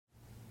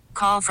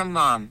Call from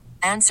mom.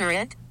 Answer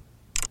it.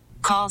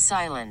 Call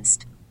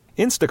silenced.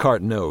 Instacart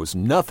knows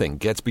nothing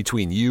gets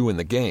between you and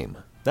the game.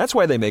 That's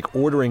why they make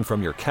ordering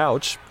from your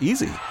couch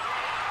easy.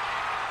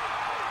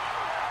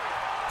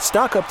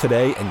 Stock up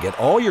today and get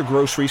all your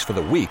groceries for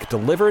the week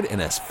delivered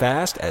in as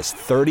fast as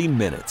 30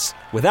 minutes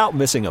without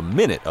missing a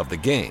minute of the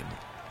game.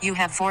 You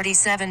have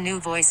 47 new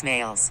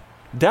voicemails.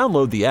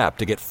 Download the app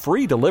to get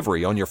free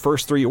delivery on your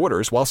first 3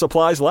 orders while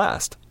supplies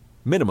last.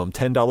 Minimum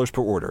 $10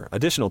 per order.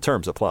 Additional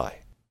terms apply.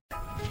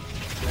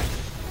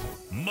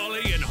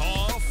 Mully and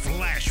Haugh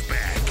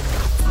Flashback.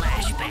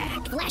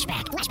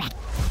 Flashback.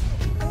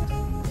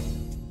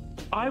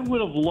 I would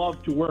have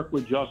loved to work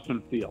with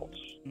Justin Fields.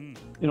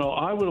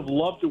 I would have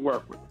loved to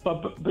work with him.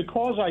 But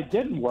because I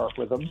didn't work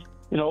with him,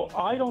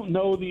 I don't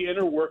know the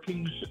inner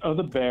workings of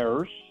the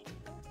Bears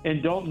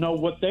and don't know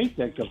what they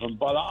think of him.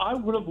 But I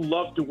would have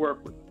loved to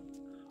work with him.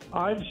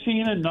 I've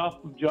seen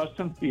enough of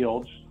Justin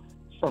Fields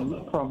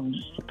from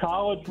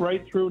college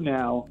right through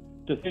now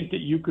to think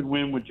that you could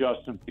win with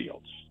Justin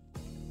Fields.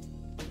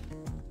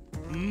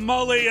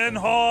 Mully and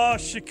Haugh,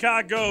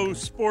 Chicago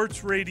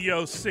Sports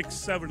Radio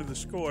 6-7 of the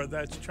Score.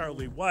 That's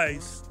Charlie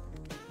Weiss.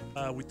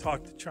 We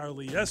talked to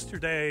Charlie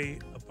yesterday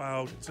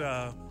about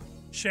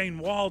Shane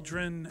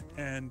Waldron,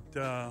 and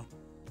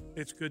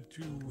it's good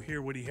to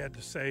hear what he had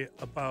to say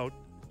about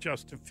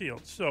Justin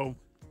Fields. So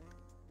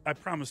I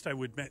promised I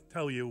would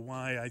tell you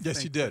why I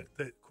think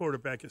that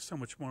quarterback is so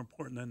much more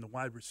important than the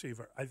wide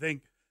receiver. I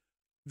think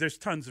there's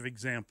tons of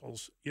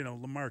examples.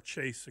 Lamar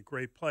Chase, a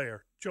great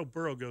player. Joe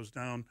Burrow goes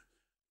down.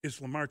 Is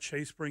Lamar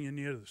Chase bringing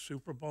you to the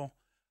Super Bowl?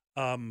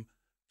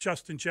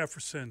 Justin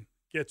Jefferson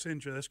gets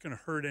injured. That's going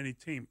to hurt any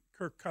team.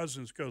 Kirk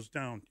Cousins goes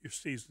down. Your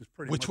season's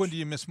pretty much Which one do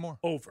you miss more?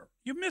 Over.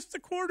 You missed the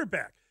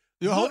quarterback.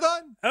 Hold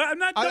on. I'm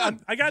not done.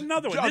 I got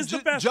another one. This is the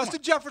best Justin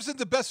one. Jefferson's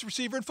the best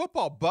receiver in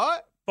football,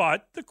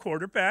 but the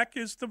quarterback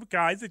is the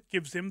guy that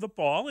gives him the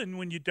ball, and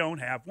when you don't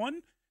have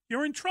one,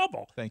 you're in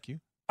trouble. Thank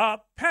you.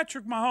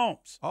 Patrick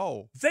Mahomes.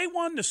 Oh. They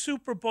won the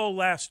Super Bowl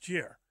last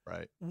year.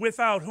 Right.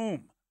 Without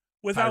whom?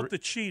 Without the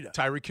cheetah.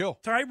 Tyreek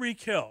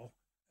Hill.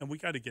 And we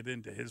got to get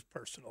into his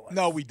personal life.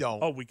 No, we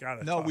don't. Oh, we got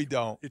to. No, we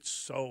don't. It's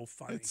so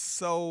funny. It's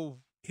so.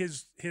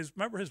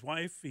 Remember his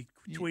wife? He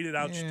tweeted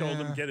out, she told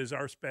him to get his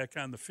arse back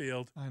on the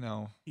field. I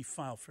know. He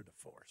filed for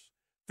divorce.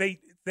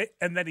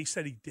 And then he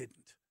said he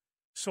didn't.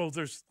 So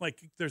there's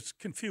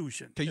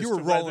confusion. Okay, you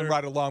were rolling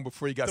right along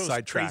before you got those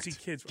sidetracked. Crazy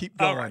kids. Keep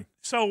going. All right.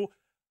 So,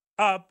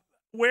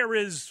 where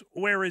is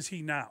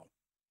he now?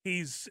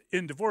 He's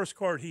in divorce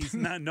court. He's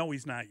not. No,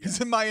 he's not yet.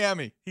 He's in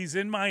Miami. He's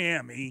in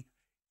Miami.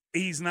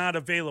 He's not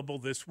available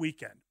this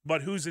weekend.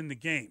 But who's in the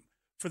game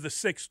for the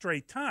 6th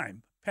straight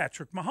time?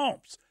 Patrick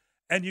Mahomes.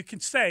 And you can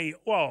say,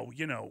 well,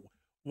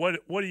 what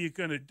are you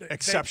going to do?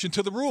 Exception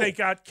to the rule. They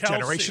got Kelsey.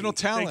 Generational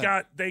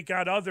talent. They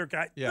got other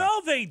guys. Yeah.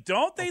 No, they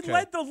don't. They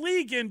led the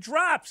league in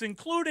drops,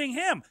 including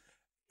him.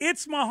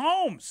 It's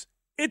Mahomes.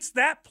 It's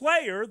that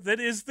player that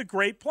is the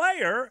great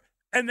player.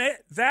 And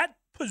that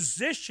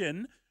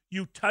position,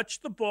 you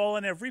touch the ball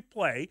in every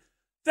play.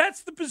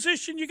 That's the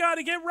position you got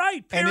to get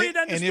right, period,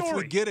 end of story. And if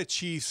we get a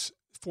Chiefs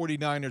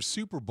 49ers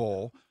Super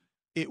Bowl,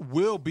 it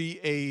will be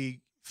a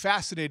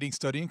fascinating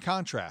study in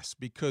contrast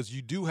because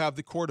you do have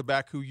the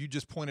quarterback who you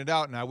just pointed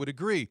out, and I would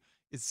agree.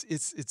 It's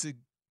a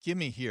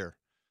gimme here.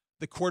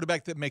 The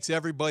quarterback that makes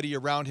everybody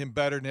around him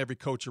better and every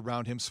coach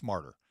around him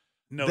smarter.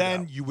 No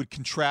then doubt. You would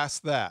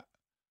contrast that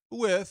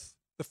with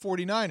the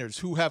 49ers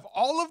who have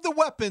all of the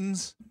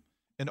weapons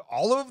and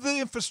all of the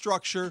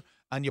infrastructure,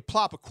 and you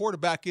plop a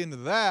quarterback into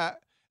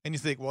that, and you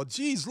think, well,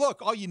 geez,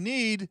 look, all you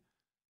need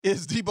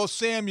is Deebo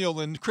Samuel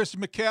and Christian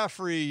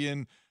McCaffrey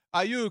and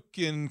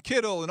Ayuk and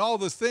Kittle and all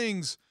those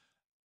things.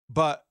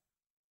 But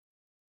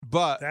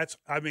that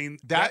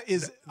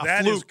is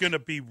going to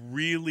be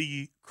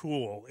really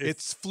cool.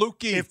 It's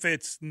fluky. If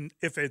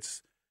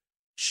it's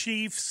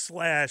Chiefs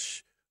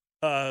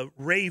 /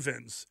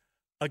 Ravens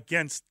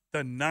against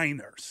the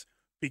Niners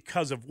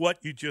because of what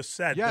you just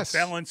said, yes. The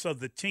balance of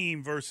the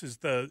team versus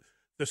the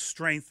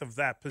strength of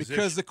that position.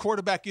 Because the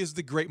quarterback is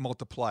the great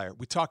multiplier.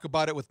 We talk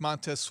about it with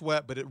Montez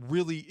Sweat, but it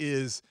really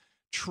is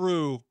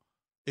true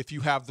if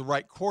you have the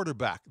right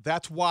quarterback.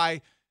 That's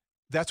why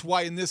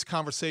in this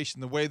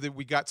conversation, the way that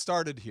we got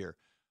started here,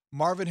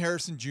 Marvin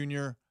Harrison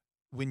Jr.,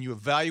 when you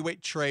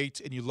evaluate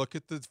traits and you look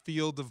at the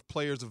field of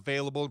players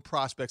available and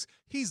prospects,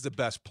 he's the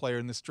best player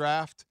in this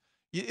draft.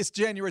 It's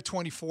January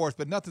 24th,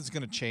 but nothing's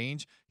going to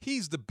change.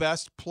 He's the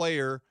best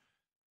player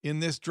in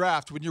this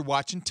draft when you're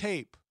watching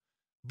tape.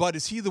 But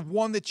is he the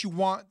one that you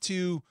want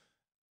to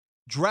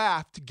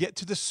draft to get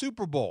to the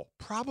Super Bowl?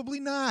 Probably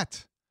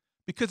not.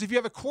 Because if you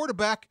have a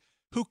quarterback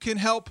who can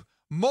help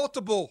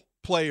multiple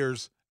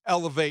players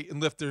elevate and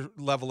lift their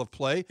level of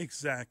play,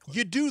 exactly,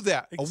 you do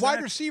that. Exactly. A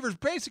wide receiver is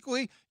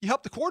basically, you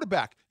help the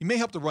quarterback. You may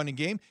help the running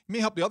game. You may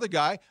help the other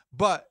guy.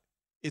 But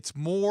it's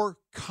more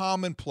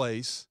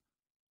commonplace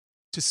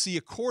to see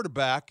a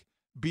quarterback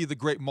be the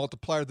great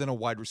multiplier than a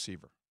wide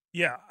receiver.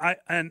 Yeah,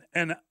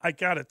 I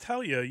got to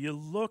tell you, you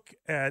look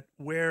at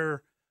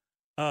where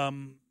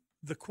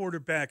the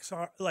quarterbacks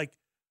are. Like,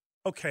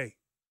 okay,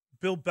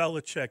 Bill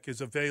Belichick is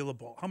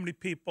available, how many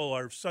people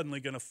are suddenly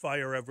going to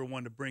fire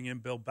everyone to bring in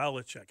Bill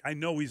Belichick? I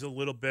know he's a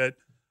little bit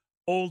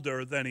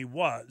older than he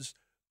was,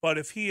 but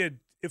if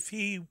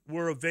he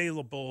were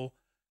available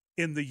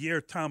in the year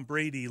Tom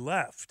Brady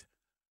left,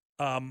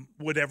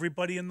 would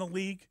everybody in the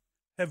league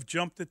have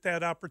jumped at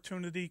that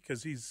opportunity?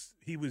 Because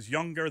he was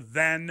younger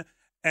then,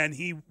 and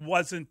he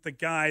wasn't the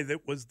guy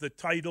that was the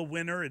title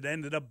winner. It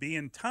ended up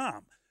being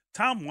Tom.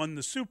 Tom won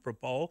the Super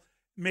Bowl.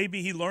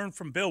 Maybe he learned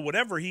from Bill.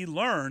 Whatever he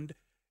learned,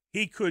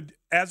 he could,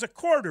 as a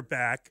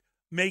quarterback,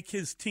 make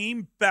his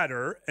team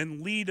better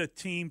and lead a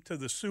team to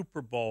the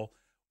Super Bowl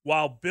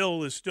while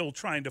Bill is still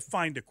trying to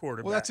find a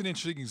quarterback. Well, that's an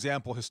interesting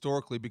example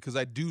historically, because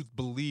I do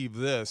believe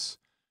this,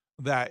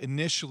 that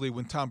initially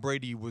when Tom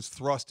Brady was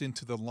thrust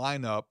into the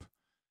lineup,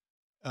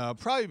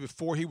 probably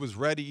before he was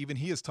ready, even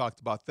he has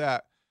talked about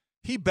that,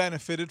 he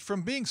benefited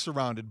from being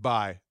surrounded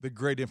by the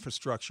great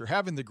infrastructure,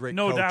 having the great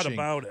coaching. No doubt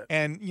about it.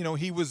 And,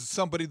 he was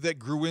somebody that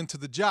grew into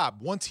the job.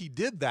 Once he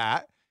did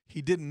that,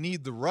 he didn't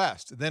need the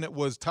rest. Then it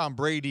was Tom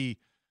Brady,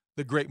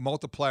 the great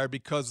multiplier,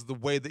 because of the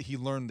way that he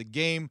learned the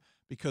game,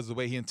 because of the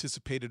way he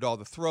anticipated all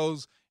the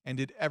throws and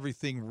did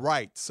everything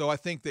right. So I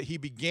think that he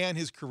began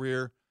his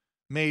career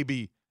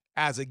maybe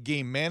as a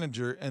game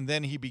manager, and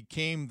then he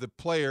became the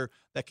player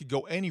that could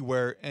go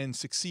anywhere and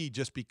succeed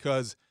just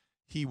because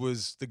he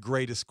was the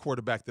greatest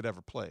quarterback that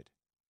ever played.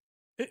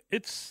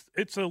 It's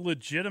a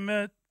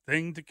legitimate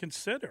thing to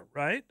consider,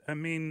 right? I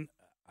mean,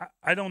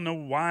 I don't know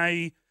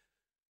why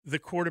the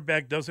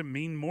quarterback doesn't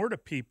mean more to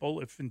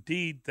people if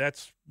indeed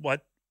that's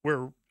what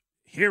we're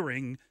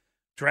hearing.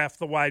 Draft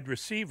the wide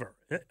receiver.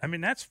 I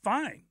mean, that's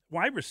fine.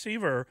 Wide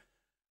receiver,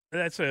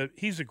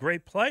 he's a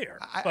great player,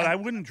 but I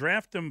wouldn't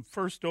draft him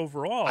first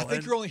overall. I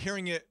think you're only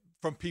hearing it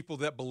from people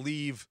that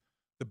believe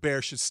the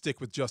Bears should stick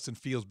with Justin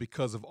Fields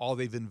because of all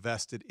they've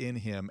invested in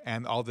him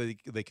and all they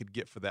could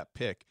get for that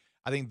pick.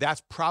 I think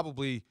that's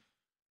probably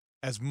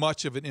as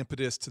much of an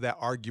impetus to that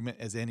argument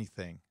as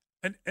anything.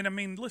 And I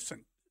mean,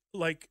 listen,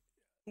 like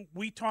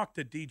we talk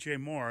to DJ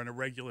Moore on a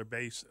regular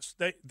basis.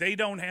 They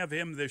don't have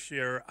him this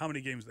year. How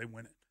many games they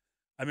winning?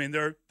 I mean,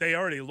 they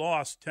already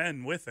lost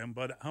 10 with him,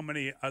 but how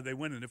many are they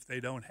winning if they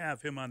don't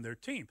have him on their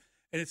team?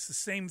 And it's the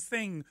same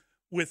thing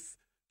with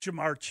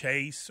Jamar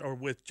Chase or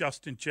with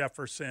Justin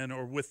Jefferson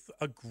or with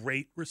a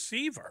great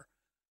receiver.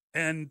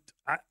 And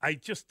I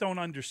just don't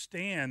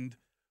understand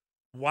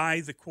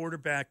why the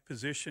quarterback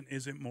position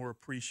isn't more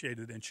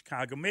appreciated in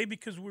Chicago. Maybe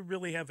because we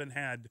really haven't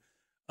had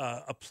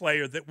a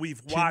player that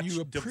we've watched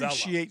develop. Can you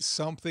appreciate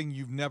something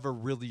you've never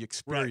really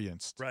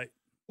experienced? Right.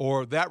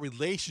 Or that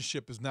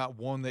relationship is not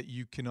one that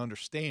you can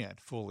understand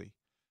fully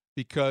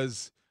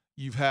because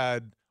you've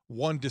had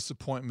one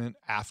disappointment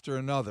after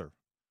another.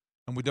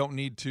 And we don't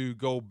need to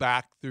go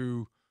back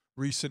through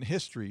recent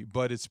history,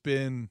 but it's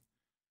been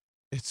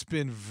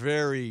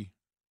very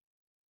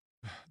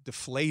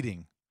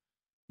deflating.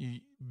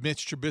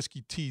 Mitch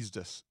Trubisky teased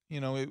us.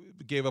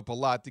 It gave up a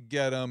lot to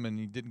get him, and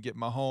he didn't get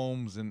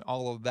Mahomes and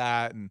all of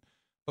that.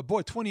 But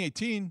boy,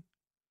 2018,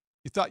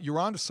 you thought you were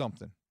onto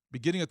something.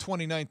 Beginning of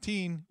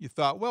 2019, you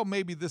thought, well,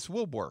 maybe this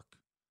will work.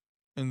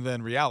 And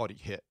then reality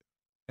hit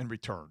and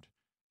returned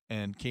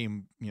and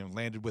came,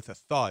 landed with a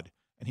thud,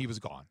 and he was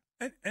gone.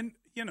 And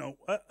you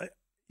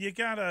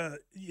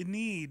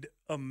need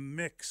a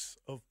mix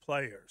of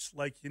players.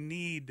 Like you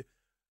need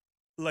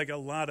like a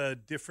lot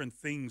of different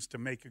things to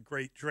make a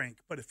great drink.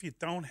 But if you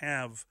don't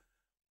have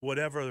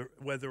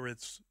whether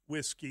it's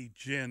whiskey,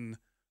 gin,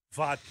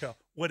 vodka,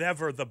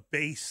 whatever the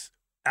base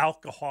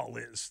alcohol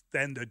is,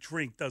 then the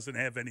drink doesn't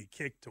have any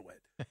kick to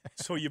it.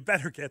 So you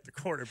better get the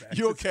quarterback.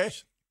 You okay?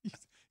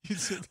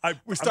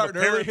 We're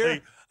starting early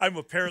here? I'm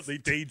apparently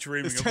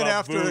daydreaming it's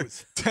about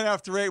booze. 10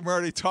 after 8, we're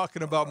already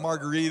talking about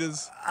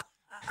margaritas,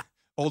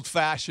 old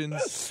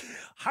fashions.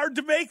 Hard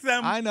to make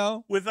them. I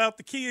know. Without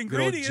the key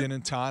ingredient. Good old gin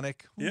and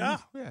tonic. Ooh, yeah,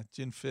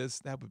 gin fizz.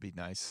 That would be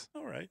nice.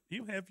 All right,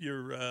 you have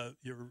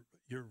your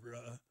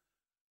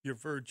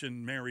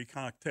Virgin Mary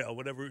cocktail,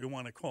 whatever you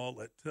want to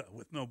call it,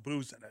 with no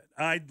booze in it.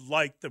 I'd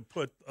like to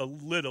put a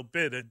little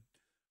bit of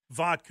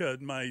vodka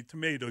in my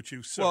tomato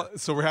juice. Sir. Well,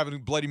 so we're having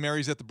Bloody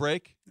Marys at the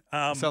break?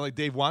 Sound like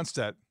Dave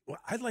Wannstedt. Well,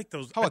 I like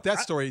those. How about that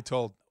story he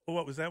told?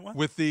 What was that one?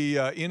 With the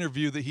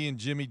interview that he and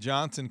Jimmy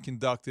Johnson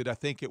conducted, I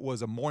think it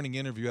was a morning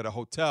interview at a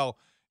hotel,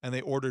 and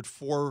they ordered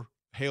four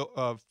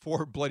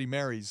Bloody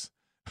Marys.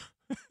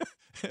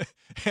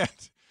 And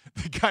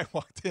the guy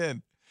walked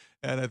in,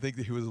 and I think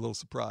that he was a little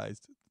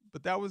surprised.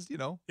 But that was,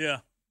 yeah,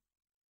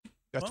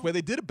 that's the way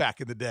they did it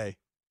back in the day.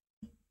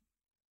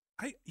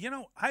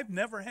 I've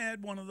never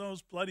had one of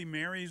those Bloody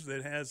Marys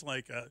that has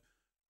like a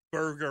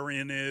burger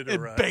in it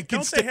or and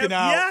bacon sticking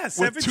out. Yes,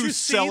 with 2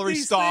 celery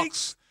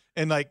stalks.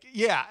 And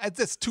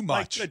that's too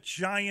much. Like a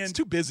giant it's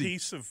too busy.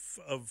 Piece of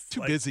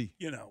too busy.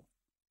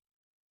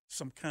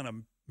 Some kind of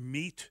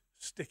meat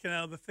sticking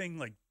out of the thing.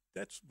 Like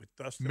that's what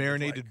Dustin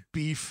marinated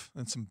beef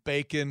and some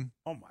bacon.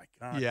 Oh my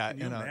God! Yeah,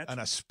 and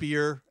a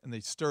spear, and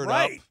they stir it up.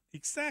 Right,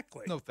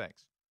 exactly. No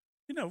thanks.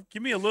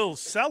 give me a little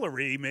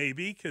celery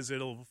maybe because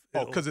it'll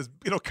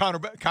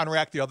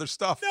counteract the other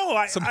stuff. No,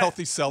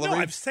 healthy celery. No,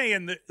 I'm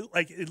saying that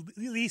at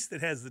least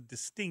it has the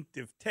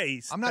distinctive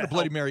taste. I'm not a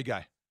Bloody Mary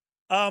guy.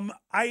 I'm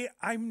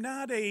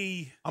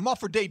all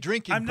for day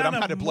drinking, but I'm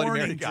not a Bloody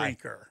Mary guy.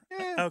 Drinker.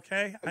 Yeah,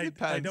 okay, I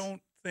depends.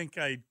 don't think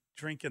I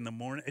drink in the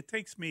morning. It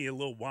takes me a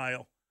little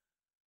while.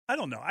 I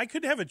don't know. I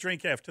could have a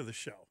drink after the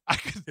show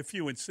if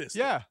you insist.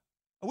 Yeah,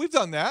 we've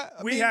done that.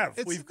 We've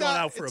gone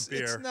out for a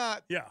beer. It's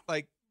not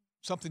like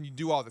something you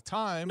do all the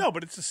time. No,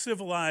 but it's a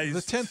civilized. The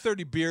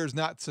 10:30 beer is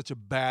not such a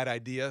bad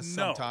idea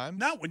sometimes.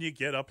 Not when you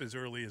get up as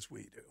early as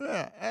we do.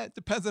 Yeah, it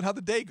depends on how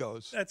the day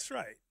goes. That's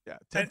right. Yeah,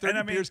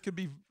 10:30 beers could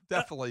be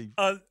definitely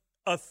a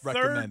third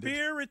recommended.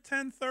 Beer at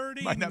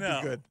 10:30 might not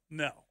be good.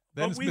 No,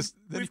 Then we've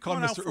you call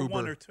gone Mr. out for Uber.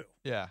 one or two.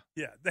 Yeah.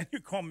 Then you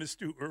call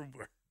Mr.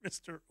 Uber.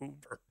 Mr.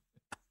 Uber.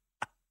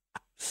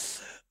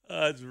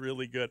 That's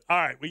really good. All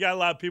right, we got a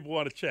lot of people who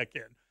want to check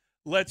in.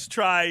 Let's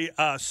try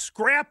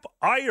Scrap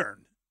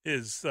Iron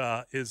is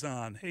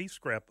on. Hey,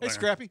 Scrap Iron. Hey,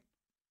 Scrappy.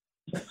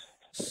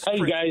 Hey,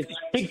 guys.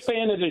 Big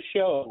fan of the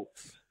show.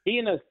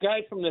 Being a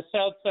guy from the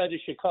south side of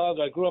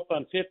Chicago, I grew up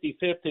on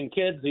 55th and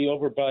Kedzie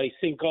over by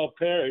St. Paul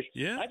Parish.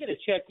 Yeah. I got to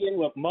check in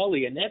with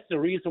Mully, and that's the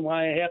reason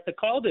why I have to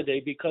call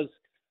today because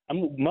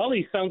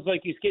Mully sounds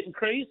like he's getting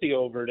crazy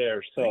over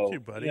there. So, thank you,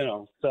 buddy.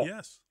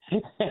 Yes.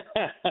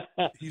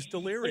 He's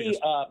delirious.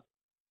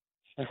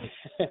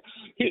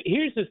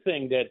 Here's the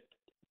thing that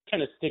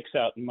kind of sticks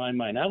out in my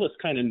mind. I was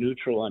kind of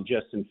neutral on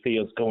Justin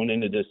Fields going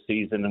into this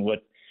season and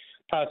what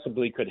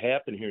possibly could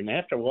happen here. And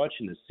after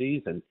watching the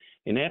season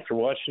and after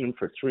watching him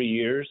for 3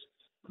 years,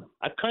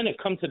 I've kind of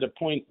come to the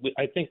point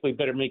I think we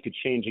better make a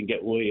change and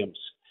get Williams.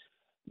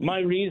 My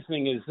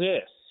reasoning is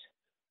this.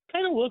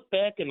 Kind of look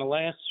back in the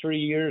last 3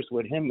 years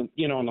with him,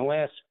 in the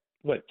last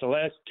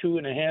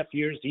 2.5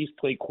 years he's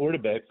played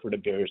quarterback for the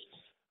Bears.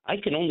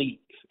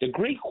 The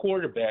great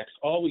quarterbacks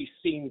always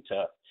seem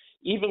to,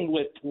 even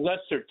with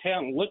lesser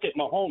talent, look at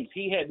Mahomes.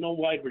 He had no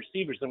wide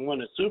receivers and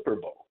won a Super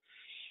Bowl.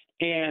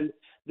 And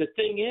the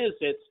thing is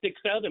that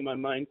sticks out in my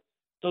mind,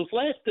 those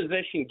last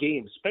possession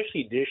games,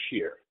 especially this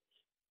year,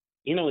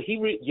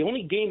 the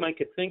only game I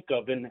could think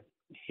of in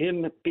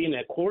him being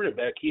a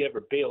quarterback he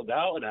ever bailed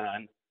out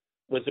on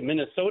was a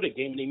Minnesota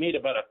game, and he made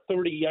about a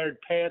 30-yard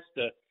pass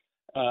to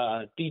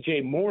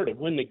DJ Moore to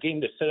win the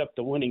game to set up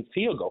the winning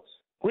field goal.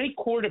 Great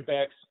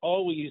quarterbacks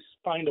always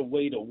find a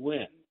way to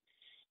win.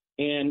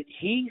 And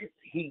he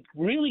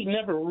really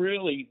never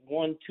really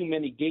won too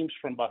many games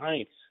from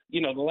behind. The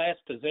last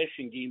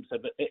possession games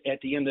at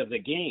the end of the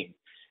game.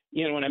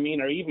 You know what I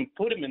mean? Or even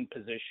put him in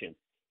position.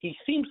 He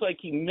seems like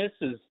he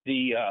misses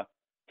the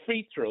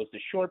free throws, the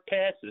short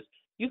passes.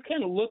 You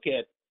kind of look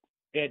at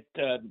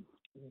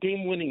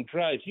game-winning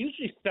drives.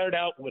 Usually start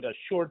out with a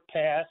short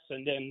pass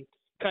and then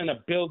kind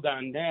of build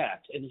on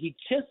that. And he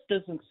just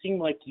doesn't seem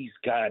like he's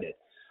got it.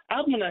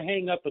 I'm going to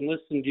hang up and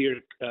listen to your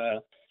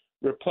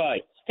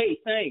reply. Hey,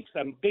 thanks.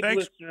 I'm a big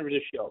listener of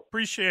the show.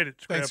 Appreciate it,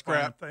 Scrap. Thanks,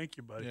 Scrap. Thank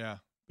you, buddy. Yeah,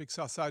 big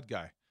South Side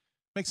guy.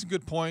 Makes some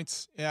good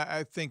points. Yeah,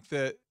 I think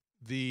that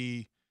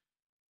the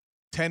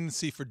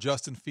tendency for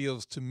Justin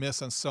Fields to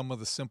miss on some of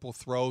the simple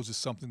throws is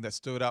something that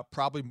stood out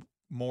probably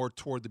more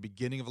toward the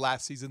beginning of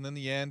last season than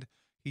the end.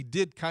 He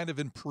did kind of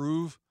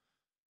improve.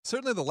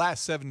 Certainly the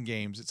last 7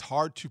 games, it's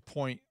hard to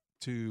point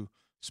to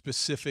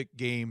specific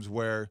games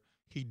where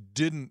he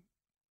didn't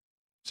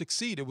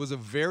succeed. It was a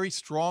very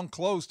strong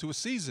close to a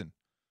season.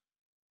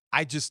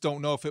 I just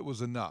don't know if it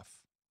was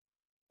enough.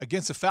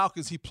 Against the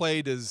Falcons, he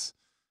played as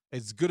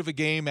good of a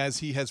game as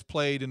he has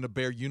played in a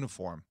Bear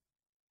uniform.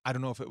 I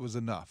don't know if it was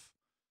enough.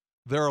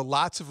 There are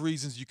lots of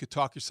reasons you could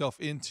talk yourself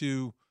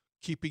into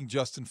keeping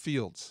Justin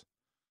Fields.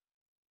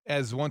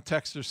 As one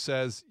texter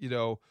says,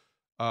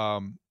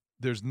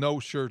 there's no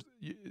sure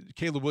 –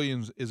 Caleb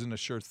Williams isn't a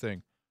sure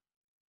thing.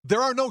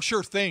 There are no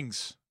sure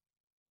things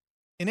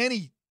in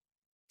any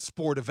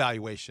sport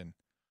evaluation.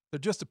 They're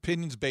just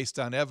opinions based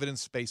on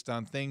evidence, based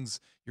on things,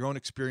 your own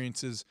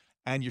experiences,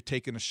 and you're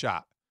taking a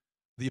shot.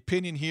 The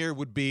opinion here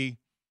would be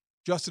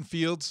Justin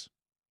Fields,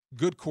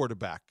 good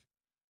quarterback.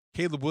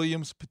 Caleb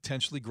Williams,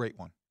 potentially great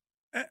one.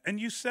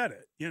 And you said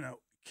it,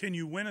 can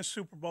you win a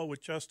Super Bowl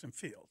with Justin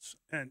Fields?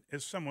 And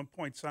as someone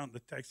points out in the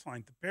text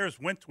line, the Bears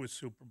went to a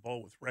Super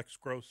Bowl with Rex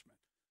Grossman.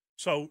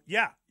 So,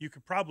 yeah, you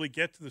could probably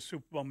get to the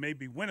Super Bowl,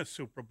 maybe win a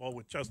Super Bowl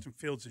with Justin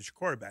Fields as your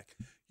quarterback.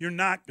 You're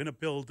not going to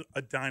build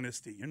a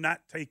dynasty. You're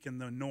not taking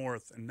the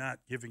North and not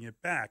giving it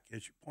back,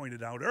 as you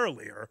pointed out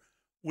earlier,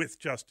 with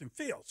Justin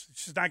Fields.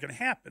 It's just not going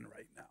to happen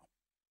right now.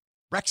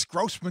 Rex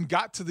Grossman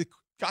got to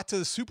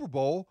the Super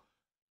Bowl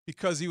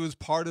because he was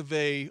part of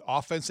a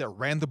offense that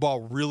ran the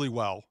ball really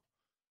well,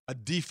 a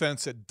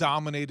defense that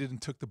dominated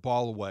and took the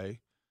ball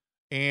away,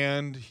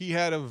 and he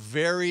had a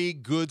very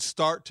good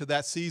start to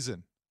that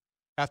season.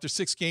 After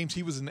 6 games,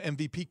 he was an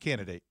MVP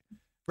candidate.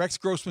 Rex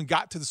Grossman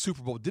got to the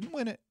Super Bowl, didn't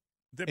win it.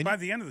 By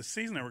the end of the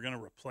season, they were going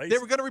to replace him. They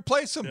were going to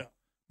replace him. Yeah.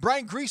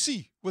 Brian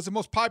Griese was the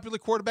most popular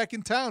quarterback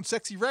in town.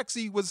 Sexy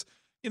Rexy was,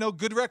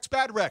 good Rex,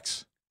 bad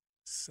Rex.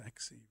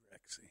 Sexy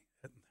Rexy.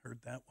 Hadn't heard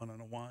that one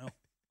in a while.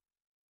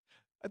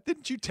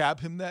 Didn't you tab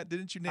him that?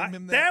 Didn't you name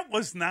him that? That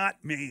was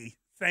not me.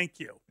 Thank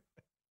you.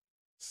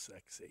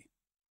 Sexy.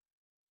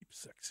 Keep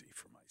sexy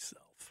for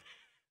myself.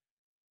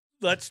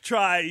 Let's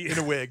try. In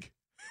a wig.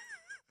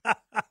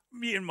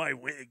 Me and my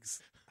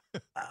wigs.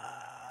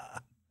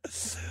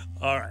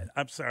 All right.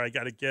 I'm sorry. I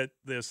got to get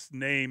this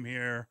name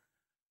here.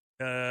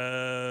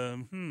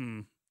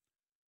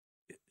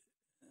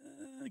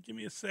 Give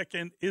me a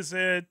second. Is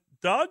it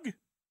Doug?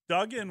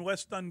 Doug in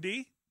West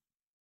Dundee?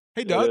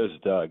 Hey, Doug. It is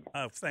Doug.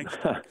 Oh, thanks,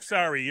 Doug.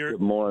 Sorry. Good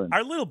morning.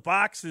 Our little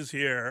boxes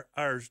here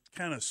are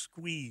kind of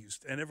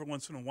squeezed, and every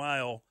once in a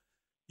while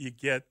you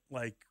get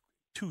like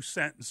 2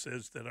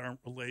 sentences that aren't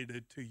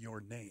related to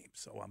your name.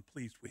 So I'm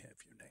pleased we have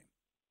your name.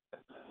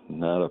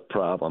 Not a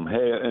problem.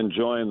 Hey,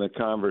 enjoying the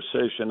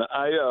conversation.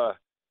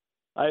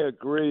 I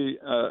agree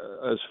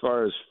as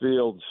far as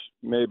Fields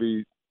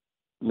maybe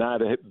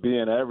not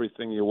being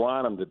everything you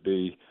want him to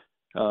be,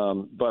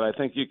 but I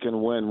think you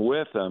can win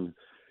with him.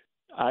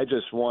 I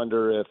just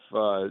wonder if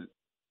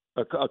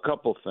a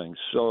couple things.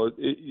 So,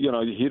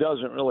 he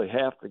doesn't really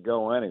have to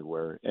go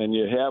anywhere, and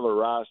you have a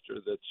roster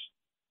that's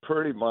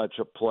pretty much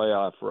a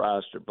playoff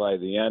roster by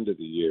the end of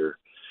the year.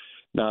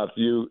 Now, if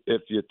you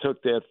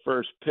took that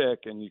first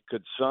pick and you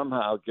could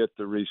somehow get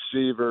the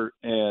receiver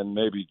and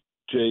maybe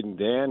Jaden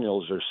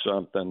Daniels or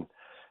something,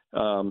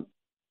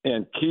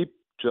 and keep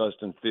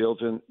Justin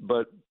Fields,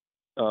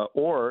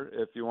 or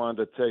if you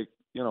wanted to take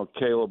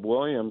Caleb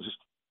Williams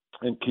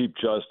and keep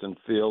Justin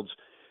Fields,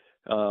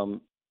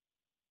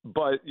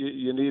 but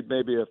you need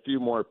maybe a few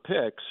more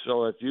picks.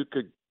 So if you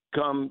could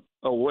come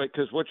away,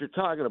 because what you're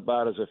talking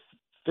about is a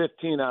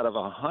 15 out of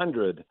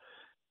 100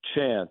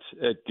 chance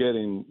at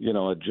getting,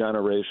 a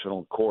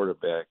generational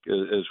quarterback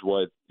is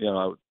what,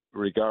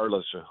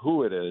 regardless of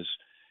who it is,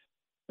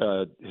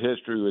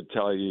 history would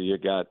tell you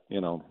got,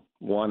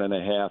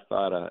 1.5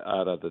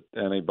 out of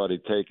anybody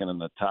taken in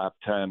the top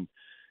 10,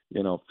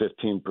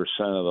 15%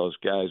 of those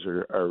guys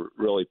are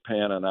really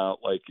panning out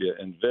like you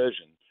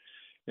envision.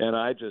 And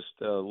I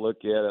just look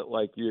at it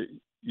like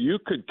you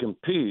could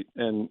compete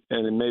and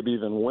maybe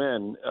even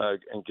win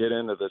and get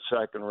into the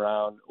second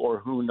round, or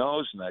who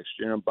knows next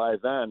year. And by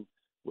then,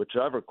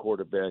 whichever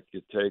quarterback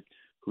you take,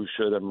 who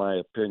should, in my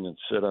opinion,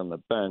 sit on the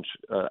bench,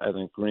 I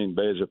think Green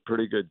Bay is a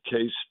pretty good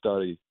case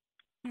study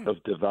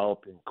of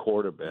developing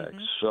quarterbacks.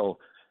 Mm-hmm. So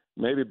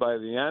maybe by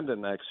the end of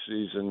next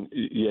season,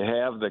 you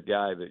have the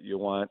guy that you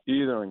want,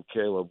 either in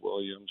Caleb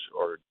Williams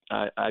or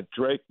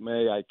Drake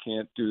May. I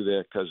can't do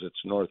that because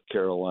it's North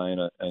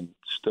Carolina and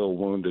still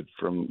wounded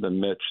from the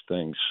Mitch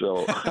thing.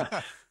 So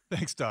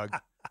thanks, Doug.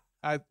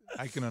 I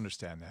can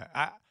understand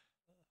that.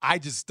 I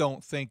just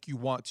don't think you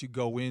want to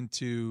go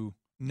into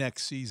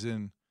next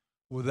season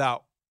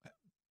without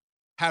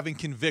having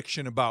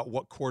conviction about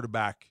what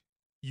quarterback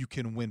you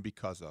can win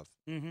because of.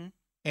 Mm-hmm.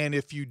 And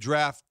if you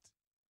draft,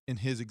 in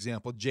his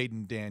example,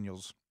 Jaden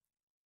Daniels,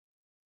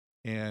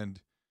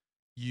 and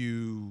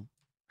you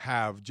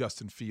have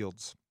Justin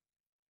Fields,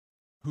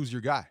 who's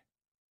your guy?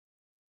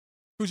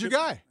 Who's your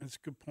guy? That's a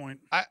good point.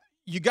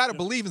 You got to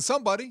believe in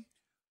somebody.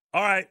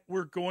 All right,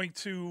 we're going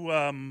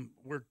to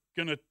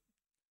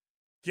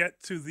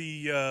get to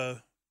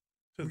the.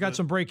 We've got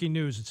some breaking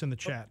news. It's in the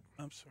chat.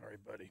 I'm sorry,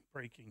 buddy.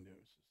 Breaking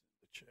news is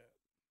in the chat.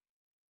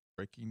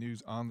 Breaking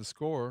news on the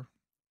score.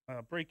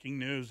 Breaking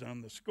news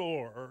on the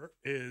score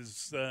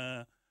is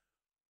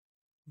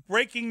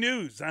breaking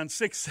news on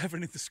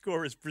 670 The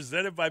Score is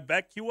presented by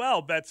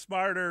BetQL. Bet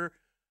smarter.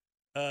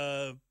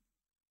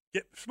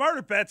 Get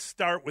smarter bets.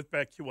 Start with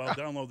BetQL.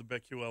 Download the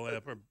BetQL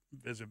app or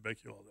visit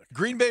BetQL.com.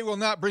 Green Bay will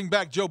not bring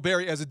back Joe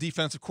Barry as a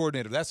defensive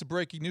coordinator. That's the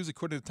breaking news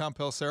according to Tom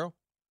Pelissero.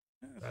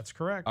 That's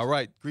correct. All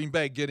right, Green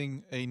Bay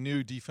getting a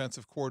new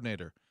defensive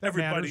coordinator.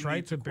 Everybody matters,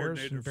 right? To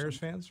Bears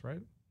fans,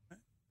 right?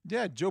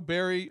 Yeah, Joe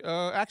Barry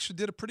actually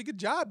did a pretty good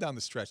job down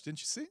the stretch, didn't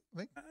you see?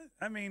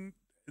 I mean,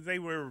 they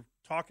were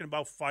talking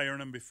about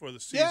firing him before the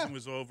season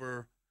was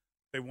over.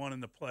 They won in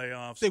the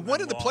playoffs. They won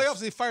in the playoffs.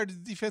 They fired the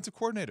defensive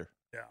coordinator.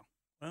 Yeah.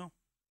 Well,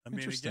 I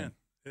mean, again,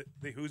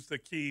 who's the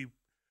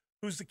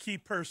key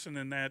person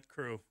in that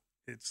crew?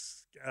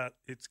 It's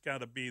got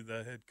to be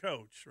the head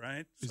coach,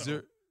 right?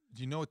 Do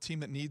you know a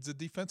team that needs a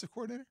defensive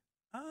coordinator?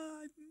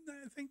 I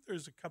think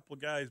there's a couple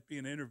of guys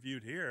being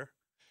interviewed here.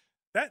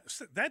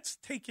 That's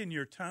taking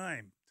your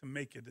time to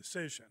make a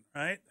decision,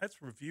 right?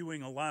 That's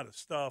reviewing a lot of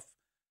stuff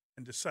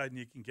and deciding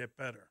you can get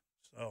better.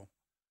 So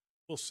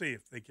we'll see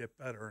if they get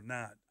better or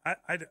not.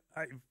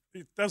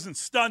 It doesn't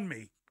stun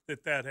me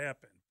that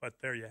happened, but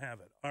there you have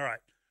it. All right.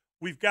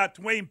 We've got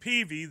DeWayne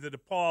Peevy, the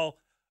DePaul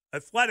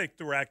athletic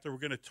director. We're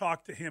going to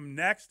talk to him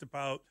next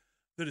about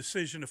the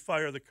decision to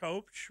fire the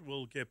coach.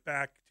 We'll get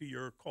back to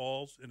your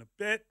calls in a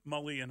bit.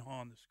 Mulligan and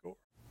Haugh on the score.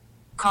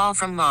 Call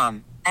from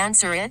mom.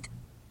 Answer it.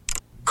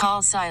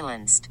 Call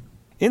silenced.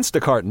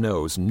 Instacart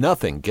knows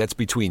nothing gets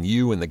between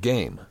you and the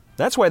game.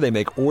 That's why they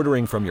make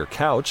ordering from your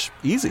couch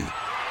easy.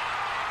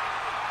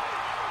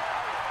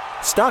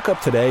 Stock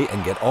up today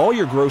and get all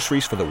your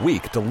groceries for the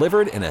week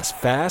delivered in as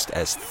fast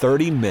as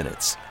 30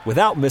 minutes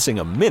without missing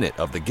a minute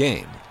of the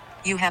game.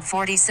 You have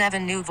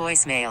 47 new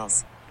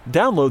voicemails.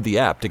 Download the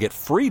app to get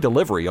free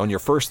delivery on your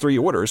first 3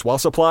 orders while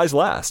supplies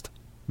last.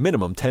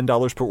 Minimum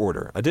 $10 per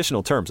order.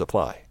 Additional terms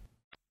apply.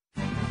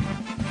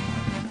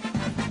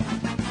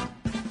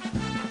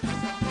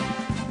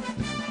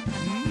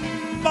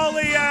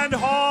 Mulligan,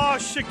 Haugh,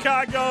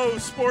 Chicago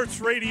Sports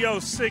Radio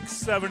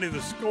 670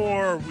 The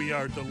Score. We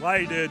are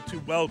delighted to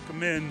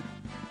welcome in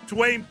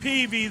DeWayne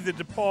Peevy, the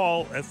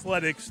DePaul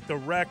Athletics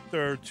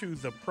Director, to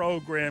the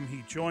program.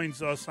 He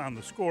joins us on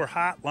the Score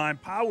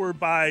Hotline, powered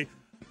by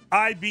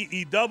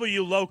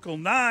IBEW Local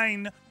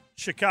 9,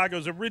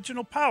 Chicago's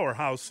original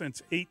powerhouse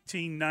since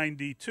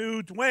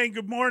 1892. DeWayne,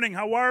 good morning.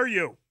 How are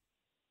you?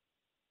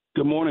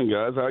 Good morning,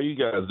 guys. How are you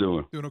guys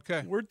doing? Doing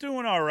okay. We're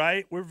doing all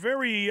right. We're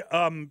very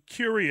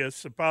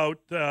curious about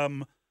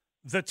the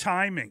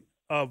timing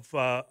of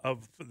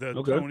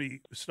the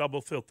Tony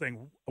Stubblefield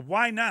thing.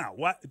 Why now?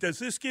 Does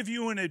this give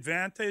you an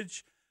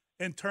advantage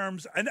in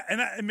terms? And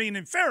I mean,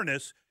 in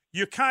fairness,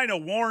 you kind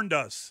of warned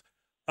us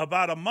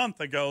about a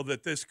month ago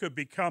that this could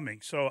be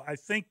coming. So I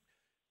think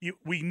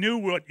we knew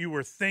what you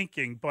were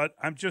thinking, but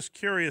I'm just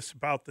curious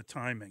about the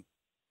timing.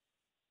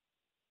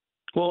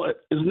 Well,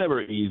 it's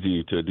never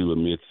easy to do a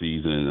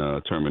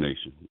mid-season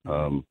termination.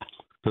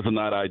 It's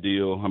not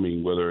ideal. I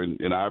mean, whether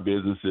in our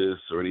businesses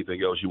or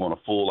anything else, you want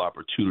a full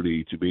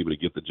opportunity to be able to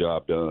get the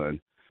job done.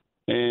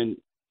 And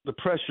the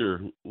pressure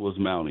was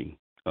mounting.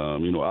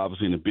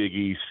 Obviously in the Big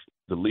East,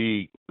 the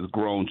league has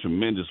grown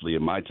tremendously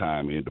in my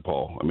time in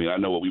DePaul. I mean, I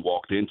know what we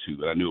walked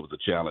into, and I knew it was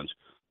a challenge.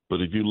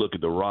 But if you look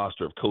at the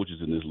roster of coaches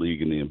in this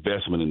league and the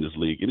investment in this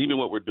league, and even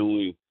what we're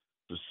doing,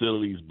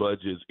 facilities,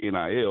 budgets,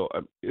 NIL,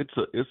 it's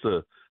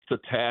a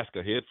task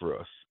ahead for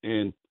us.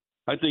 And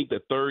I think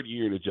the third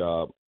year in the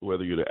job,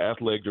 whether you're the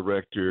athletic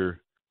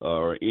director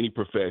or any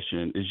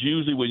profession, is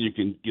usually when you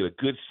can get a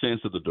good sense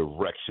of the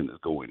direction that's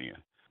going in.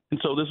 And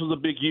so this was a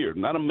big year,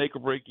 not a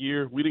make-or-break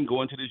year. We didn't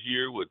go into this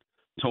year with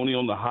Tony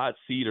on the hot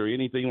seat or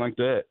anything like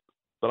that.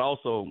 But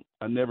also,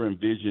 I never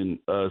envisioned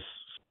us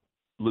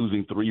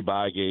losing 3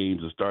 bye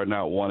games and starting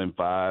out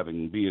 1-5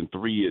 and being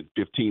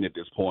 3-15 at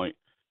this point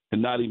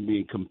and not even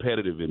being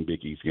competitive in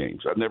Big East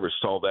games. I never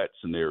saw that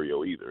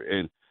scenario either.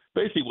 And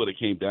basically what it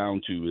came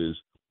down to is,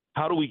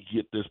 how do we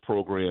get this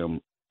program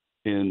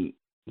in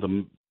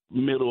the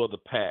middle of the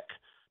pack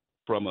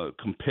from a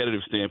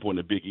competitive standpoint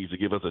in the Big East to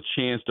give us a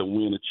chance to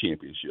win a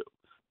championship?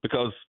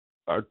 Because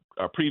our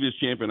previous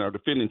champion, our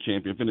defending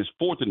champion, finished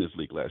 4th in this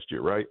league last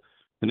year, right?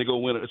 And they go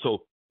win it.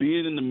 So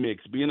being in the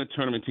mix, being a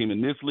tournament team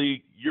in this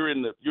league, you're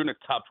in the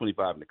top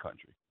 25 in the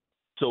country.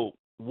 So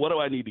what do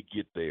I need to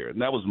get there?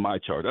 And that was my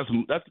charge. That's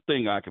the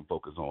thing I can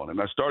focus on.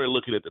 And I started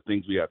looking at the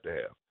things we have to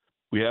have.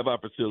 We have our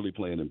facility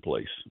plan in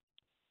place.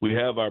 We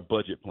have our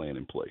budget plan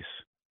in place.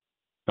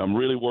 I'm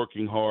really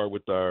working hard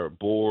with our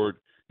board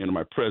and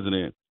my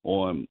president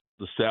on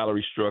the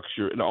salary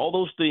structure and all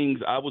those things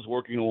I was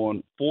working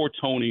on for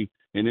Tony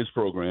in this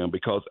program,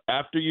 because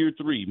after year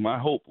 3, my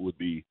hope would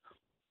be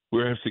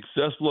we're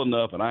successful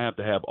enough and I have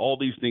to have all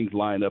these things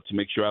lined up to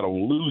make sure I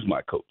don't lose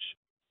my coach.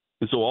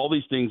 And so all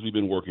these things we've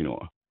been working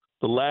on.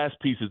 The last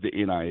piece is the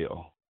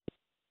NIL.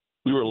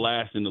 We were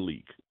last in the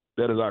league.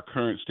 That is our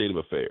current state of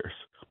affairs.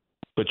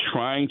 But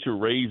trying to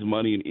raise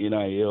money in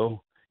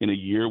NIL in a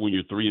year when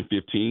you're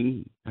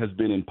 3-15 has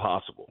been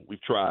impossible.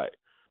 We've tried.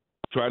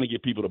 Trying to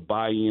get people to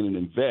buy in and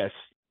invest,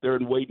 they're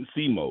in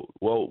wait-and-see mode.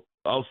 Well,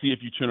 I'll see if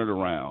you turn it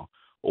around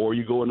or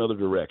you go another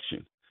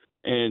direction.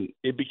 And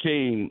it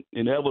became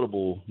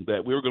inevitable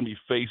that we were going to be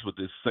faced with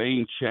this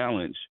same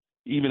challenge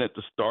even at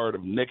the start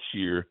of next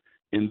year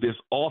in this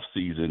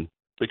offseason,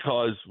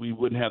 because we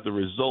wouldn't have the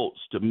results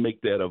to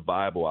make that a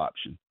viable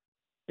option.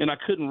 And I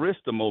couldn't risk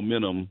the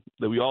momentum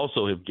that we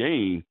also have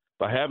gained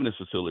by having this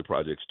facility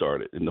project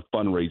started and the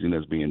fundraising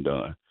that's being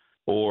done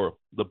or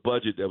the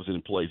budget that was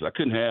in place. I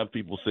couldn't have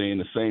people saying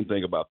the same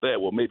thing about that.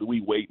 Well, maybe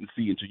we wait and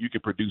see until you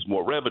can produce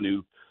more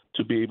revenue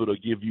to be able to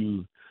give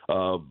you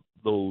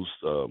those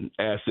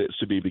assets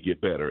to be able to get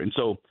better. And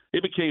so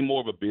it became more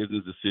of a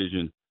business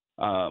decision.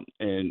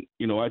 And,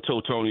 I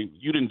told Tony,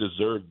 you didn't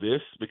deserve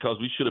this because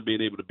we should have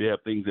been able to have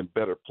things in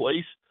better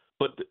place.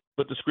 But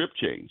the script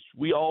changed.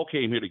 We all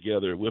came here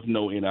together with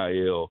no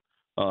NIL,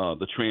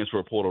 the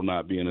transfer portal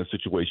not being a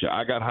situation.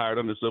 I got hired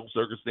under some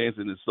circumstances,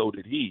 and so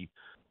did he.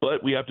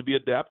 But we have to be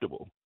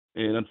adaptable.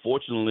 And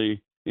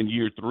unfortunately, in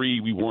year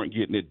 3, we weren't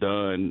getting it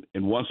done.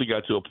 And once we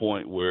got to a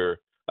point where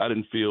I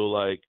didn't feel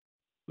like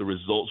the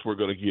results were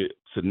going to get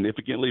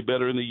significantly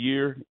better in the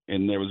year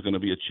and there was going to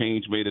be a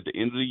change made at the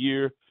end of the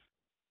year,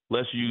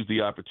 let's use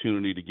the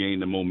opportunity to gain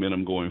the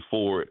momentum going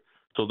forward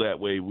so that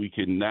way we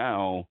can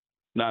now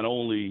not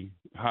only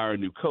hire a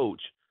new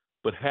coach,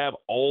 but have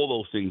all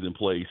those things in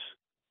place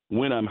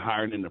when I'm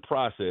hiring in the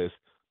process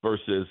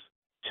versus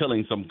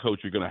telling some coach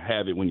you're going to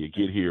have it when you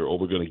get here or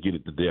we're going to get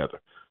it together.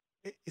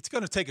 It's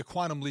going to take a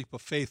quantum leap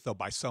of faith, though,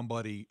 by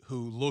somebody who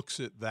looks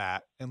at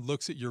that and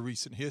looks at your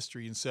recent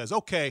history and says,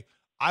 okay,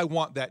 I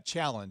want that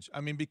challenge.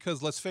 I mean,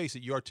 because let's face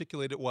it, you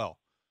articulate it well.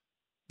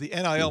 The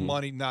NIL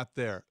money, not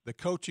there. The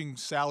coaching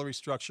salary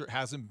structure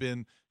hasn't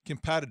been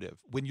competitive.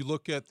 When you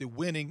look at the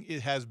winning,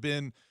 it has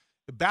been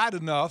bad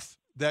enough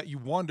that you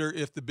wonder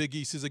if the Big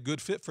East is a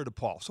good fit for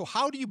DePaul. So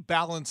how do you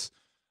balance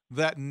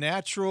that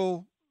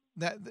natural –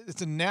 that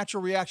it's a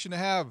natural reaction to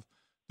have,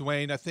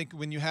 DeWayne? I think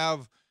when you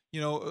have –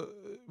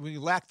 when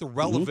you lack the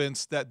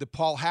relevance that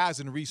DePaul has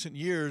in recent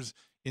years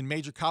in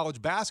major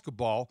college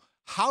basketball,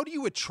 how do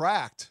you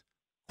attract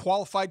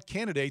qualified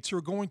candidates who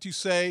are going to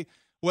say,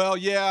 well,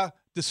 yeah,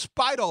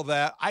 despite all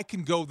that, I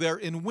can go there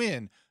and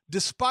win.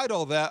 Despite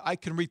all that, I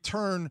can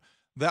return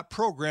that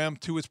program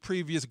to its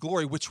previous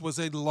glory, which was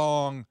a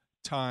long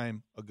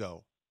time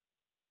ago.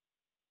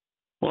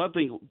 Well, I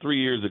think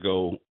 3 years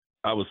ago,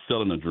 I was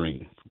selling a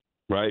dream,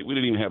 right? We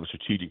didn't even have a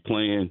strategic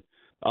plan.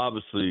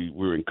 Obviously,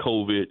 we were in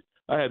COVID.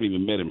 I hadn't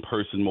even met in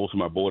person most of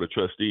my board of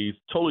trustees.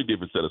 Totally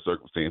different set of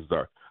circumstances.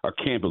 Our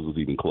campus was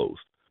even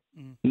closed.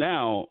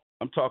 Now,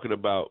 I'm talking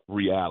about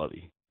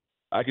reality.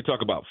 I can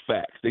talk about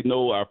facts. They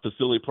know our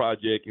facility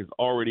project has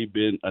already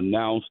been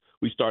announced.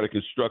 We started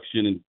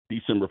construction in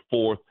December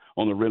 4th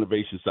on the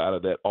renovation side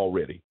of that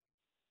already.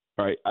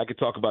 All right. I could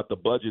talk about the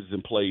budgets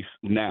in place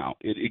now.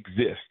 It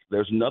exists.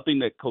 There's nothing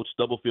that Coach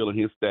Stubblefield and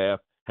his staff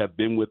have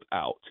been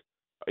without,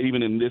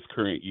 even in this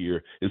current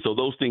year. And so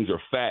those things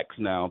are facts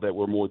now that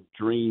were more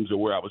dreams or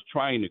where I was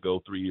trying to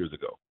go 3 years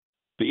ago.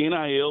 The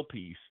NIL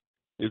piece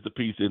is the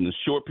piece in the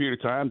short period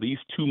of time, these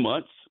 2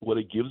 months, what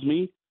it gives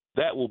me,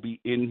 that will be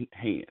in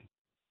hand.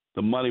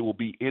 The money will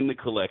be in the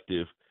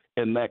collective,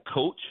 and that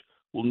coach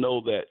will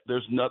know that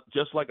there's not,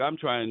 just like I'm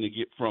trying to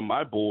get from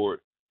my board,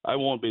 I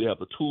want to have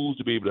the tools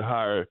to be able to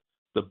hire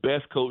the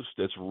best coach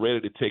that's ready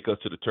to take us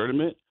to the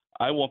tournament.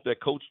 I want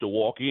that coach to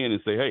walk in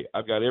and say, hey,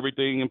 I've got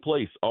everything in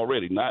place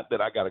already. Not that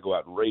I got to go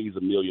out and raise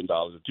 $1 million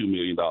or $2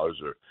 million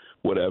or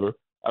whatever.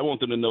 I want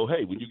them to know,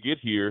 hey, when you get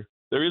here,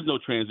 there is no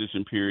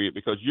transition period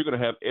because you're going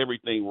to have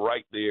everything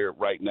right there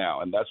right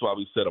now. And that's why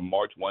we set a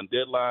March 1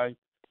 deadline.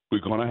 We're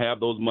going to have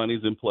those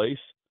monies in place.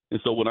 And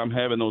so when I'm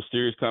having those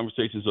serious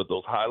conversations with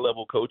those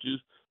high-level coaches,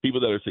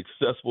 people that are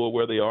successful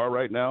where they are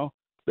right now,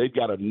 they've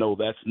got to know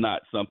that's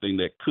not something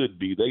that could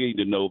be. They need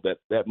to know that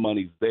that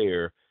money's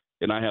there,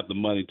 and I have the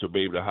money to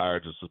be able to hire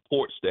the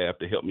support staff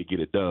to help me get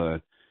it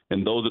done.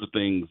 And those are the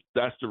things,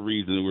 that's the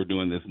reason we're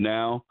doing this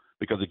now,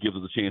 because it gives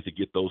us a chance to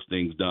get those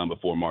things done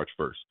before March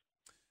 1st.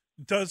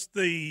 Does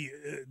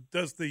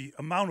the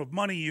amount of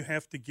money you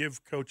have to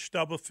give Coach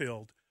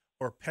Stubblefield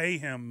or pay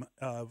him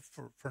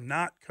for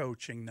not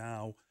coaching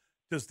now,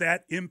 does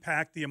that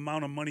impact the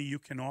amount of money you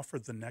can offer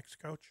the next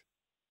coach?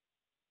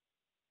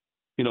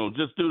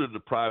 Just due to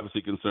the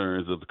privacy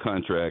concerns of the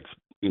contracts,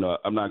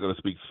 I'm not going to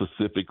speak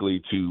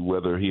specifically to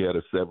whether he had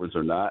a severance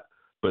or not,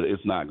 but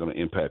it's not going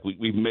to impact.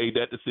 We've made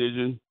that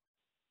decision,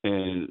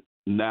 and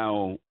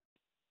now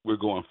we're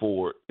going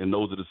forward, and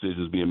those are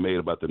decisions being made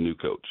about the new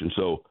coach. And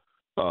so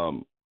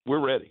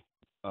we're ready.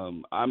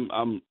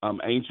 I'm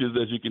anxious,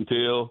 as you can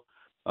tell.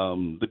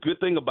 The good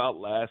thing about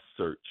last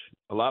search,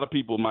 a lot of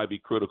people might be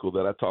critical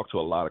that I talked to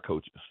a lot of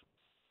coaches.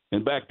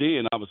 And back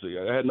then, obviously,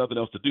 I had nothing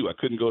else to do. I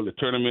couldn't go to the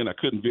tournament. I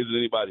couldn't visit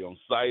anybody on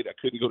site. I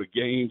couldn't go to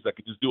games. I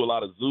could just do a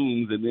lot of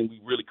Zooms, and then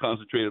we really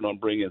concentrated on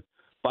bringing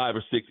 5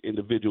 or 6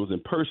 individuals in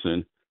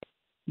person.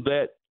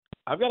 That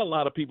I've got a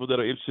lot of people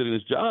that are interested in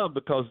this job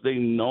because they've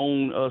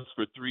known us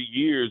for 3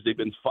 years. They've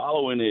been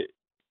following it.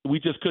 We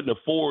just couldn't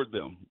afford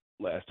them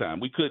last time.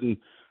 We couldn't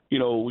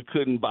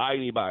buy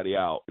anybody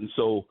out. And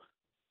so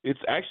it's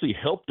actually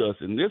helped us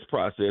in this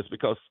process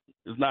because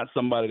it's not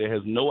somebody that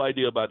has no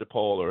idea about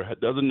DePaul or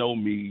doesn't know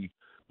me.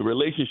 The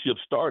relationship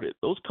started.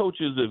 Those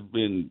coaches have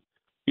been,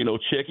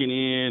 checking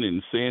in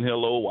and saying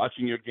hello,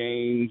 watching your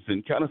games,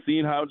 and kind of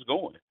seeing how it's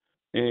going.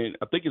 And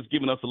I think it's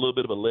given us a little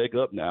bit of a leg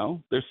up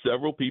now. There's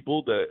several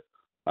people that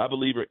I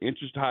believe are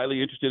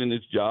highly interested in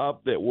this job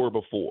that were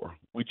before.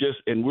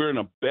 We're in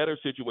a better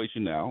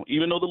situation now.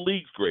 Even though the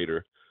league's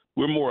greater,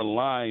 we're more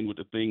aligned with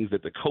the things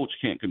that the coach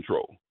can't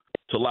control,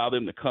 to allow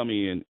them to come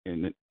in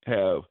and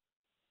have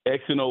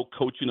X and O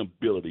coaching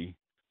ability,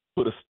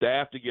 put a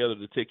staff together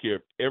to take care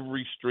of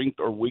every strength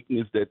or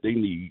weakness that they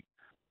need,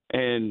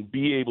 and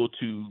be able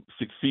to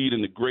succeed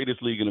in the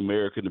greatest league in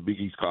America, in the Big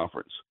East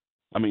Conference.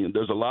 I mean,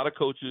 there's a lot of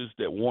coaches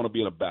that want to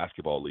be in a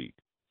basketball league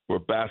where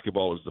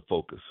basketball is the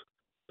focus.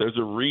 There's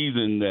a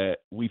reason that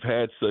we've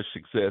had such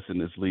success in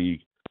this league,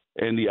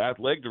 and the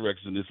athletic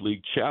directors in this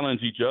league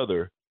challenge each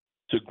other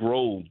to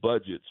grow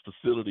budgets,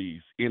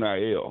 facilities,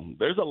 NIL.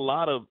 There's a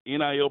lot of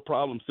NIL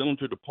problems similar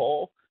to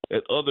DePaul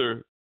at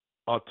other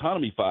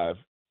Autonomy 5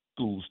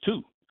 schools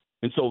too.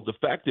 And so the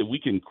fact that we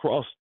can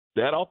cross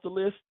that off the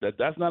list,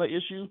 that's not an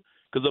issue,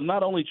 because I'm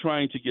not only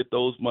trying to get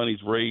those monies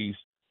raised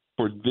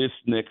for this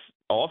next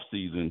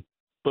offseason,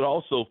 but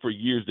also for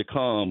years to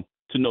come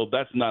to know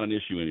that's not an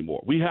issue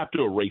anymore. We have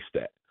to erase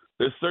that.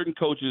 There's certain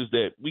coaches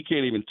that we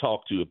can't even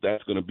talk to if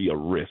that's going to be a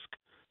risk.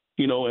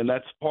 And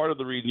that's part of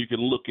the reason you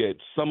can look at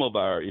some of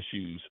our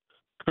issues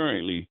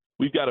currently.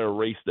 We've got to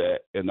erase that.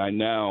 And I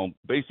now,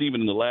 based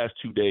even in the last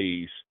 2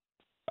 days,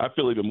 I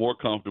feel even more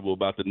comfortable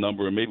about the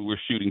number, and maybe we're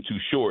shooting too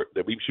short,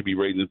 that we should be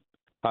raising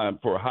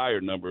for a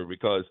higher number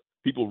because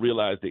people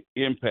realize the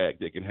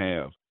impact it can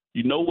have.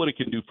 You know what it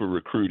can do for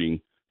recruiting,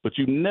 but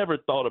you never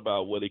thought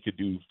about what it could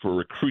do for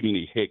recruiting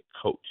a head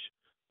coach.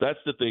 That's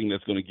the thing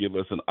that's going to give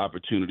us an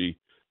opportunity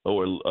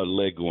or a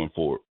leg going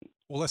forward.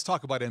 Well, let's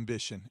talk about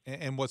ambition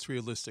and what's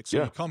realistic.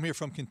 So you come here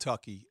from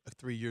Kentucky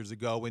 3 years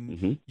ago,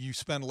 and you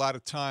spent a lot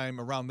of time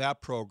around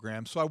that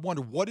program. So I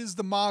wonder, what is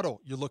the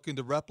model you're looking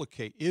to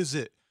replicate? Is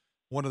it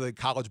one of the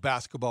college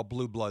basketball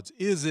blue bloods?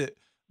 Is it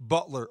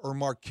Butler or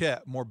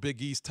Marquette, more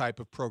Big East type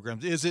of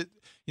programs? Is it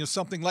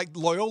something like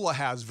Loyola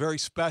has, very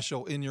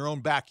special in your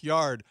own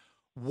backyard?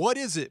 What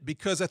is it?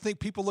 Because I think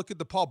people look at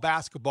DePaul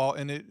basketball,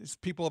 and it's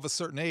people of a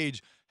certain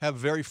age have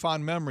very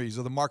fond memories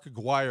of the Mark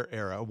Aguirre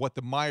era, of what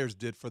the Myers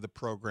did for the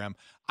program.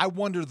 I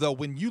wonder, though,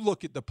 when you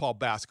look at DePaul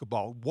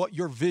basketball, what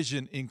your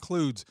vision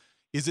includes.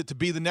 Is it to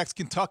be the next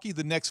Kentucky,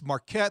 the next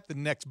Marquette, the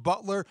next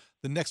Butler,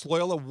 the next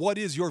Loyola? What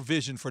is your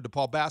vision for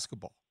DePaul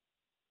basketball?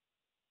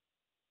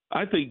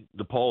 I think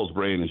DePaul's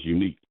brand is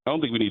unique. I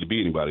don't think we need to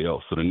be anybody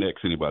else, so the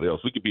next anybody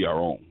else. We could be our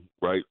own,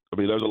 right? I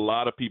mean, there's a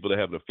lot of people that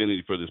have an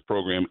affinity for this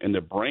program, and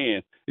the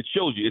brand, it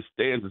shows you, it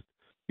stands,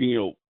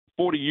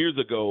 40 years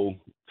ago,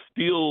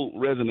 still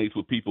resonates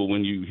with people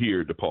when you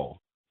hear DePaul.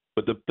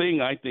 But the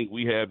thing I think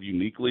we have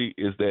uniquely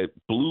is that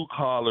blue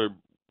collar,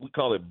 we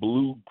call it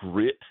blue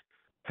grit.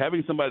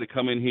 Having somebody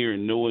come in here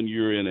and knowing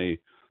you're in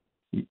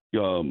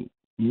a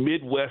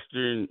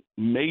Midwestern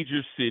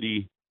major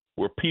city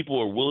where people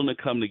are willing to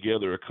come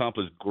together,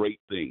 accomplish great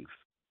things.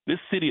 This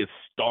city is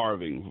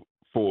starving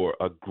for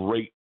a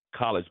great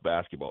college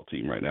basketball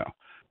team right now.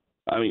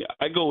 I mean,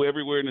 I go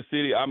everywhere in the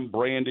city. I'm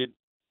branded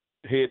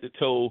head to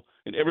toe,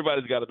 and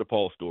everybody's got a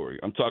DePaul story.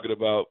 I'm talking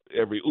about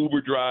every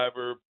Uber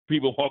driver,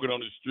 people walking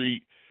on the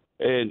street,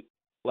 and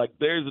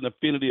there's an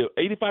affinity of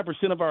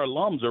 85% of our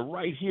alums are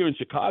right here in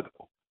Chicago.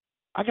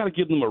 I got to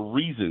give them a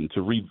reason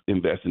to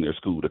reinvest in their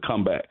school, to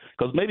come back.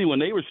 Because maybe when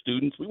they were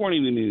students, we weren't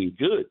even any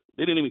good.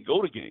 They didn't even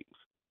go to games.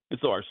 And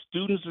so our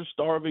students are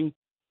starving.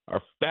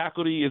 Our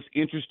faculty is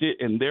interested,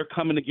 and they're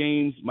coming to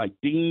games. My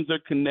deans are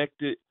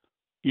connected.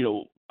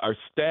 Our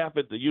staff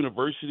at the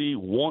university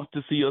wants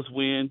to see us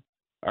win.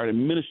 Our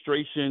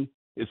administration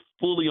is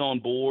fully on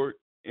board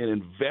and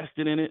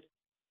invested in it.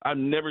 I've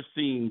never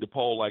seen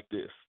DePaul like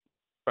this,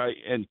 right?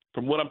 And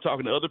from what I'm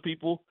talking to other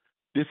people,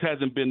 this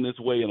hasn't been this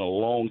way in a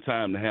long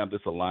time to have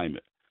this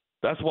alignment.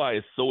 That's why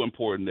it's so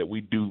important that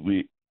we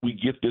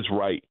get this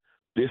right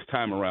this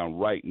time around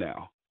right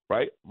now,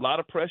 right? A lot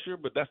of pressure,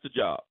 but that's the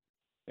job.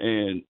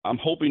 And I'm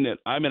hoping that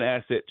I'm an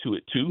asset to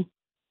it too,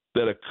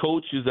 that a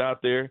coach is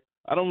out there.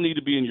 I don't need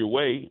to be in your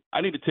way.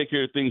 I need to take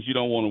care of things you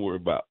don't want to worry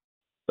about.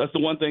 That's the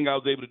one thing I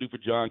was able to do for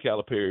John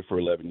Calipari for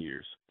 11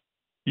 years.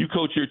 You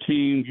coach your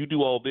team, you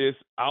do all this.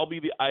 I'll be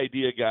the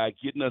idea guy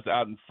getting us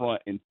out in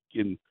front and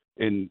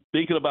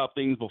thinking about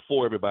things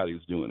before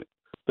everybody's doing it.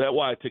 That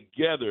way,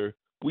 together,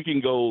 we can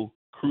go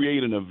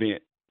create an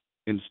event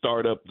and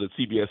start up the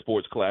CBS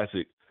Sports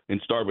Classic and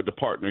start with the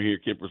partner here,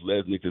 Kippers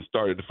Lesnick, and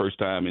started the first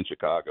time in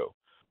Chicago.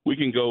 We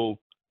can go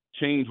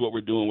change what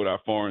we're doing with our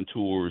foreign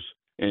tours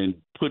and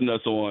putting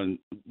us on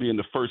being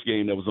the first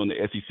game that was on the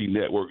SEC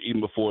network,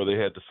 even before they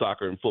had the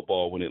soccer and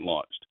football when it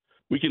launched.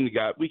 We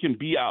can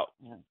be out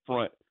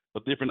front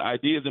of different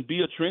ideas and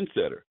be a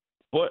trendsetter.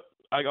 But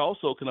I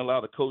also can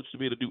allow the coach to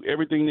be able to do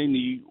everything they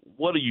need.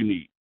 What do you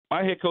need?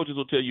 My head coaches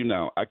will tell you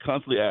now. I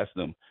constantly ask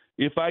them,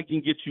 if I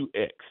can get you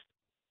X,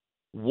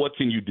 what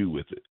can you do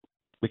with it?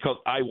 Because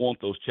I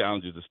want those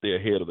challenges to stay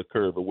ahead of the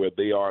curve of where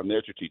they are in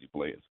their strategic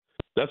plans.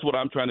 That's what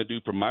I'm trying to do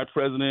for my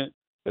president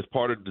as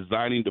part of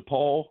designing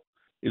DePaul,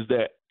 is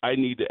that I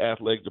need the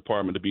athletic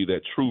department to be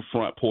that true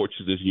front porch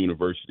of this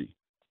university,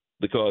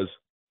 because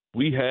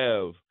we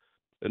have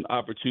an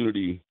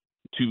opportunity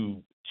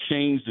to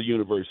change the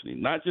university,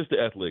 not just the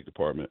athletic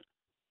department,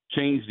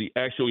 change the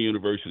actual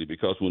university,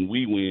 because when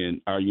we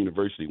win, our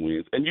university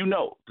wins. And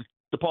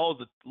DePaul is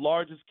the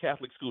largest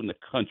Catholic school in the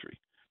country.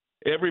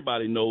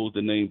 Everybody knows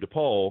the name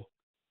DePaul,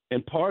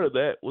 and part of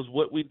that was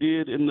what we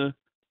did in the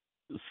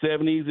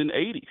 70s and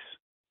 80s.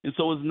 And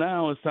so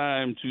it's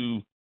time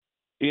to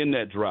end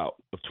that drought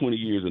of 20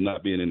 years of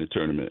not being in the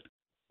tournament.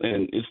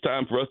 And it's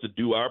time for us to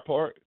do our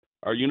part.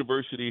 Our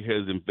university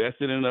has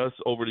invested in us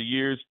over the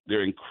years.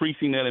 They're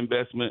increasing that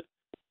investment,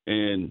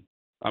 and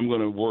I'm going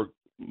to work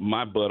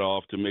my butt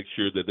off to make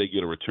sure that they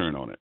get a return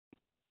on it.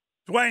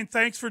 DeWayne,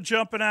 thanks for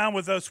jumping on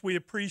with us. We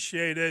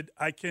appreciate it.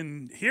 I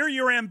can hear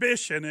your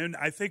ambition, and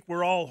I think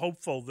we're all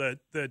hopeful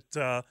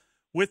that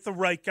with the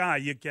right guy,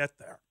 you get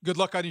there. Good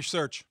luck on your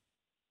search.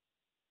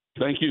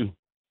 Thank you.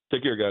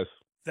 Take care, guys.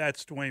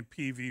 That's DeWayne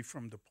Peevy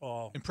from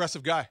DePaul.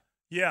 Impressive guy.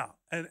 Yeah,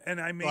 and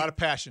I mean, a lot of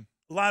passion.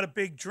 A lot of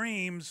big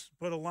dreams,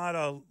 but a lot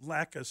of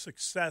lack of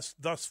success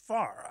thus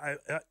far.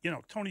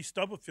 Tony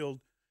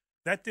Stubblefield,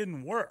 that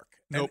didn't work.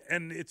 Nope.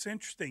 And it's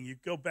interesting. You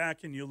go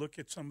back and you look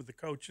at some of the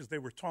coaches they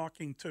were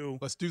talking to.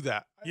 Let's do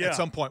that. Yeah. At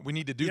some point, we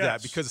need to do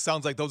that, because it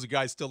sounds like those are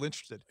guys still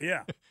interested.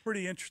 Yeah,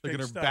 pretty interesting.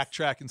 They're going to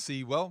backtrack and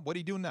see, what are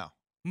you doing now?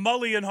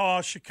 Mulligan,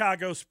 Haugh,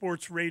 Chicago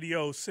Sports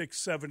Radio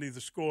 670 The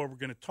Score. We're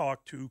going to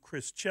talk to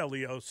Chris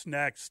Chelios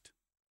next.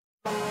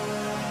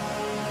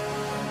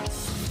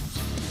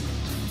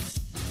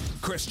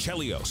 Chris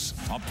Chelios.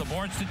 Up the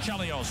boards to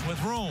Chelios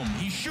with room.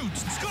 He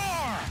shoots.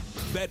 Score!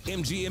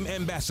 BetMGM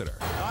ambassador.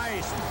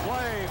 Nice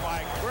play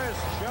by Chris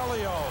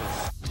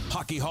Chelios.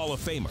 Hockey Hall of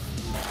Famer.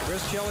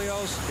 Chris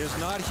Chelios is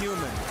not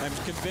human. I'm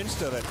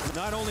convinced of it.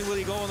 Not only will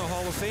he go in the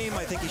Hall of Fame,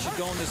 I think he should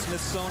go in the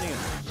Smithsonian.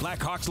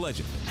 Blackhawks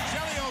legend.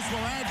 Chelios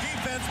will add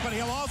defense, but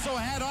he'll also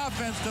add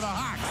offense to the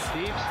Hawks.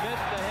 Steve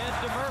Smith ahead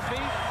to Murphy.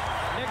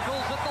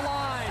 Nichols at the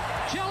line.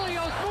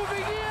 Chelios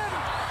moving in.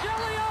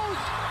 Chelios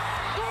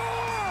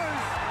scores!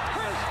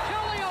 Chris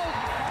Chelios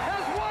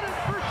has won it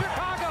for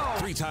Chicago.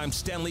 Three-time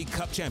Stanley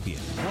Cup champion.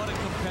 What a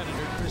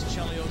competitor Chris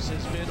Chelios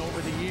has been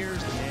over the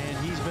years, and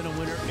he's been a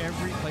winner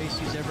every place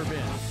he's ever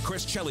been.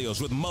 Chris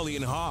Chelios with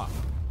Mulligan and Haugh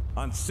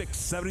on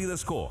 670 The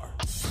Score.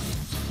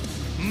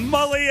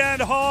 Mulligan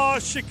and Haugh,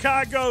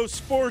 Chicago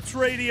Sports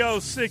Radio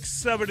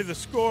 670 The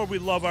Score. We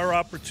love our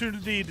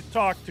opportunity to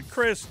talk to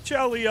Chris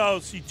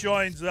Chelios. He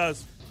joins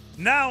us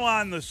now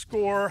on the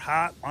Score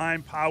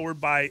hotline, powered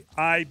by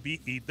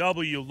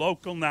IBEW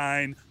Local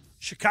 9,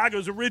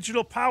 Chicago's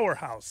original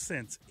powerhouse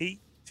since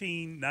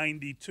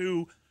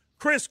 1892.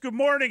 Chris, good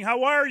morning.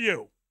 How are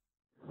you?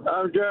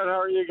 I'm good.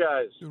 How are you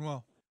guys? Doing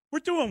well. We're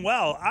doing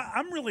well.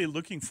 I'm really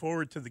looking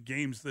forward to the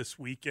games this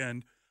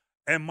weekend.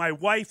 And my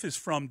wife is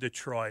from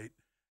Detroit,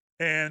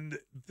 and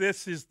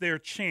this is their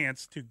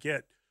chance to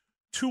get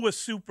to a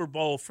Super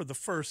Bowl for the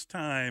first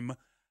time.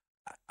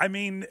 I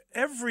mean,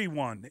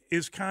 everyone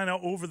is kind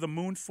of over the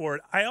moon for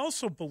it. I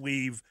also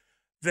believe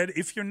that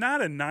if you're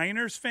not a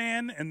Niners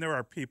fan, and there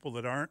are people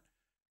that aren't,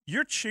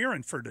 you're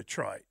cheering for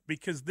Detroit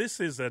because this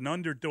is an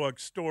underdog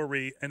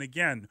story. And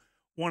again,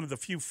 one of the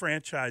few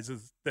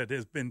franchises that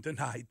has been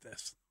denied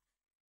this.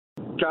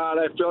 God,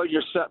 I feel like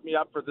you're setting me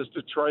up for this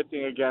Detroit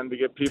thing again to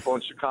get people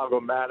in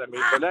Chicago mad at me.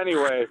 But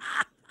anyway,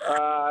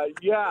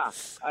 yeah,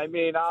 I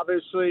mean,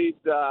 obviously,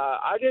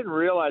 I didn't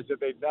realize that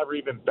they'd never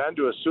even been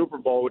to a Super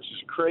Bowl, which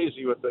is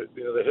crazy with the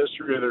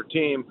history of their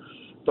team.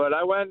 But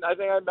I went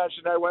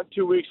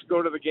 2 weeks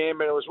ago to the game,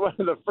 and it was one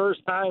of the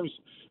first times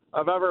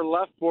I've ever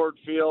left Ford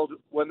Field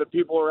when the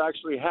people were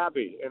actually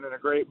happy and in a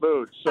great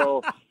mood.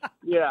 So,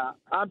 yeah,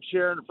 I'm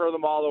cheering for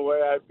them all the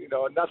way.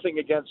 Nothing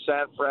against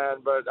San Fran,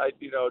 but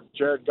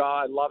Jared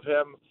Goff, I love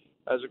him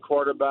as a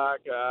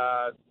quarterback.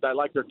 I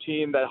like their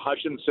team. That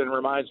Hutchinson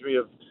reminds me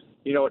of,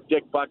 a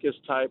Dick Butkus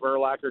type,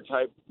 Urlacher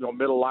type,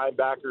 middle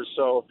linebacker.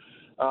 So,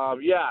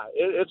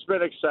 it's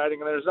been exciting,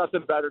 and there's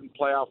nothing better than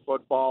playoff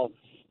football.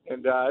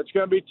 And it's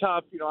going to be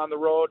tough, on the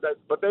road,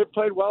 but they've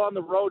played well on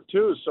the road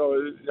too.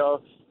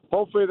 So,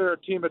 hopefully they're a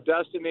team of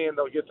destiny and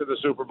they'll get to the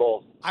Super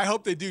Bowl. I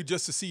hope they do,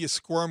 just to see you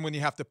squirm when you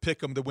have to pick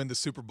them to win the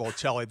Super Bowl,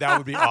 Chelly. That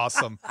would be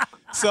awesome.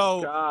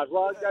 So, God,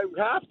 well, I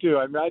have to.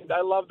 I mean, I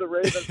love the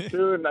Ravens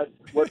too, and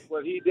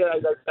what he did,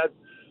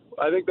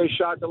 I think they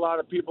shocked a lot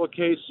of people at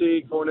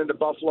KC going into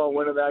Buffalo and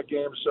winning that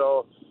game.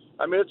 So,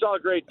 I mean, it's all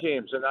great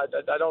teams, and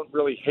I don't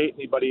really hate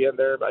anybody in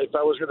there. But if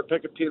I was going to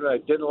pick a team that I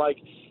didn't like,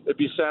 it'd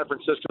be San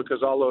Francisco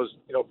because all those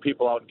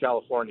people out in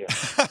California.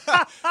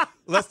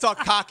 Let's talk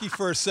hockey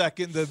for a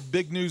second. The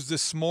big news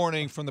this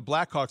morning from the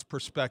Blackhawks'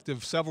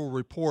 perspective, several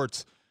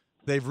reports,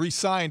 they've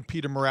re-signed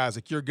Peter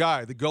Mrazek, your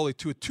guy, the goalie,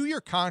 to a 2-year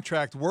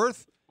contract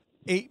worth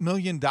 $8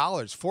 million,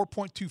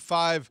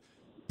 $4.25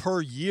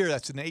 per year.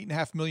 That's an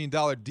 $8.5 million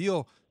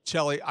deal,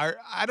 Chelly.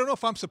 I don't know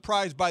if I'm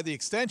surprised by the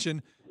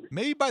extension.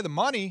 Maybe by the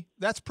money,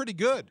 that's pretty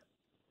good.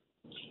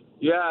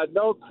 Yeah,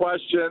 no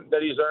question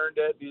that he's earned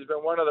it. He's been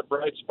one of the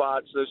bright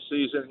spots this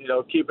season,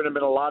 keeping him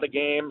in a lot of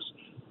games.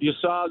 You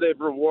saw they've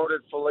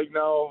rewarded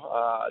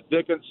Foligno,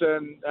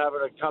 Dickinson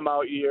having a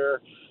come-out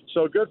year.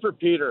 So good for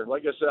Peter.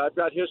 Like I said, I've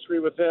got history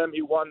with him.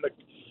 He won the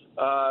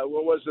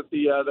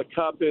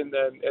Cup in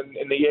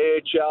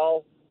the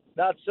AHL.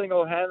 Not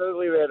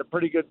single-handedly. They had a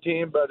pretty good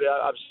team, but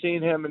I've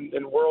seen him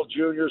in World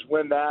Juniors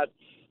win that.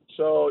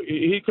 So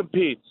he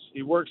competes.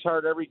 He works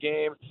hard every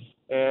game.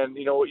 And,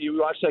 you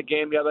watched that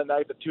game the other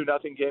night, the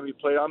 2-0 game. He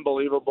played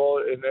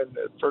unbelievable. And then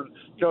for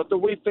the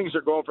way things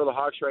are going for the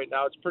Hawks right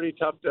now, it's pretty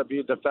tough to be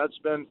a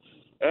defenseman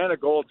and a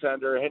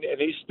goaltender. And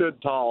he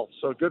stood tall.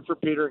 So good for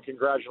Peter, and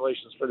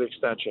congratulations for the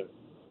extension.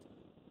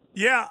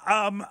 Yeah,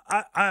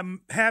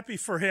 I'm happy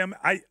for him.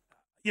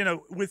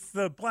 With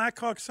the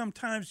Blackhawks,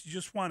 sometimes you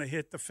just want to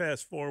hit the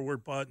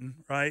fast-forward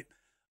button, right?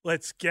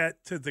 Let's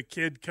get to the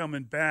kid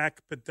coming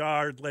back,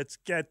 Bedard. Let's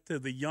get to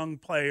the young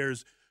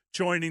players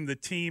joining the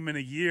team in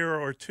a year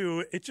or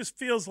two. It just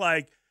feels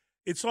like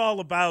it's all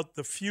about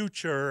the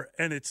future,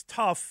 and it's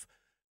tough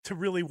to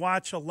really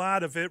watch a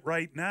lot of it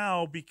right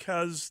now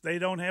because they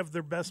don't have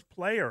their best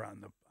player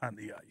on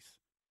the ice.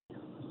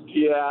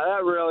 Yeah,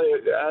 that really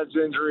adds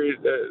injury,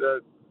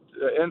 the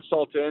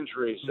insult to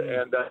injuries.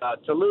 And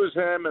to lose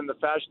him in the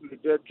fashion he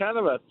did, kind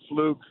of a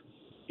fluke,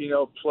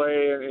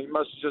 play, and he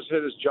must have just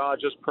hit his jaw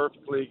just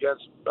perfectly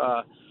against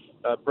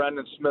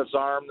Brendan Smith's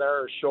arm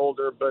there, or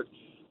shoulder. But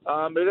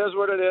it is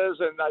what it is,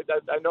 and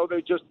I know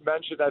they just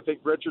mentioned, I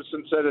think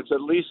Richardson said it's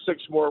at least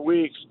 6 more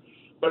weeks,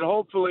 but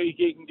hopefully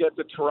he can get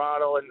to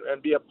Toronto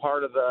and be a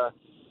part of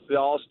the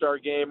All-Star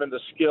game and the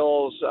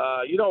skills.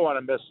 You don't want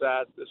to miss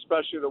that,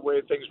 especially the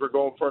way things were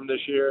going for him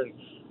this year. And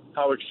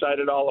how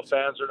excited all the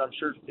fans are. And I'm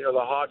sure, the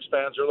Hawks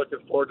fans are looking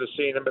forward to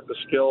seeing him at the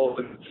Skills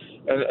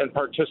and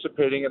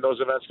participating in those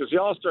events, because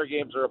the All-Star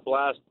games are a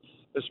blast,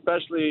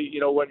 especially,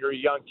 when you're a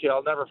young kid.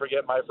 I'll never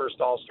forget my first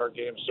All-Star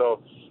game.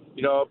 So,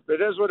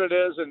 it is what it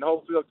is, and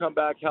hopefully he'll come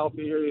back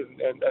healthy here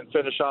and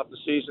finish off the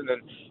season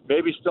and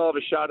maybe still have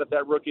a shot at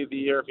that Rookie of the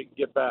Year if he can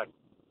get back.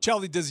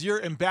 Chelly, does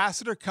your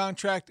ambassador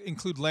contract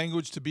include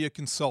language to be a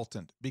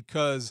consultant?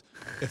 Because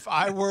if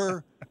I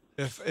were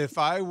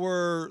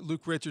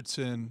Luke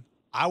Richardson,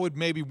 I would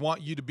maybe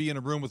want you to be in a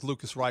room with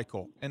Lukas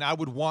Reichel, and I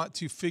would want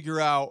to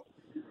figure out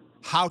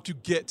how to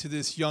get to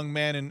this young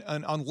man and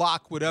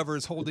unlock whatever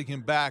is holding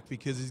him back,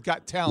 because he's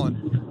got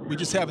talent. We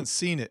just haven't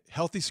seen it.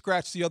 Healthy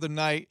scratch the other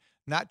night,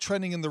 not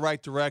trending in the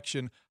right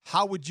direction.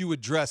 How would you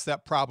address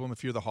that problem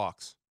if you're the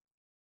Hawks?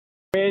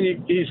 Man,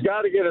 he's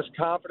got to get his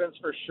confidence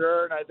for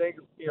sure, and I think,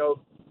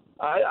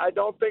 I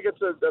don't think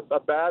it's a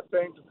bad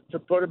thing to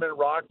put him in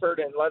Rockford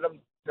and let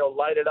him,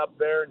 light it up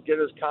there and get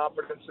his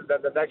confidence, and then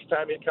the next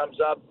time he comes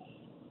up,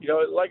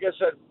 like I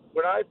said,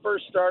 when I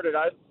first started,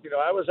 I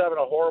was having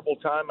a horrible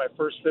time my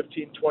first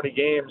 15, 20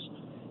 games,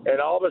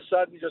 and all of a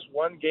sudden just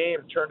one game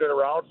turned it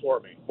around for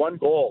me. One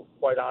goal,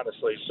 quite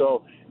honestly.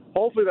 So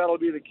hopefully that'll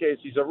be the case.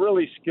 He's a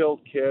really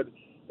skilled kid.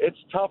 It's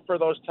tough for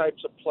those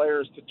types of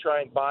players to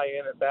try and buy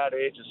in at that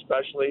age,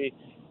 especially,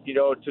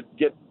 to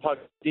get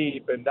pucked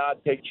deep and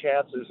not take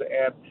chances.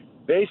 And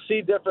they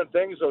see different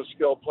things, those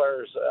skilled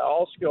players,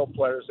 all skilled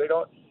players. They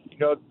don't,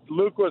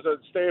 Luke was a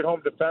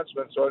stay-at-home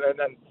defenseman, so and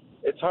then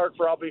it's hard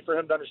probably for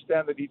him to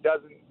understand that he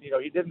doesn't,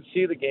 he didn't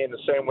see the game the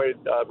same way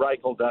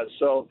Reichel does.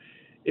 So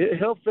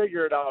he'll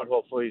figure it out,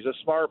 hopefully. He's a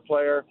smart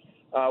player.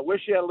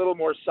 Wish he had a little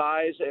more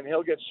size, and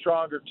he'll get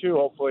stronger too,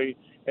 hopefully,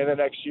 in the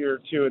next year or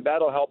two, and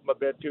that'll help him a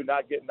bit too,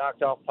 not getting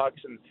knocked off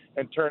pucks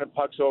and turning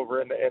pucks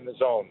over in the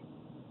zone.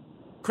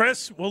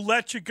 Chris, we'll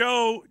let you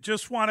go.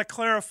 Just want to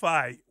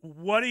clarify,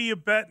 what are you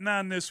betting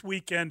on this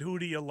weekend? Who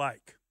do you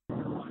like?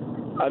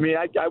 I mean,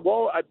 I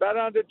won't. I bet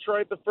on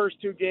Detroit the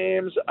first two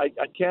games. I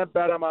can't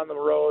bet them on the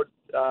road.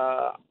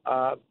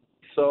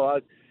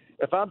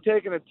 If I'm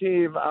taking a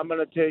team, I'm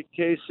going to take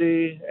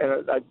KC,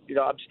 and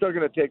I'm still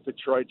going to take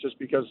Detroit just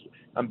because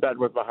I'm betting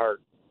with my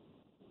heart.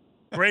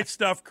 Great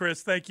stuff,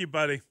 Chris. Thank you,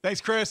 buddy.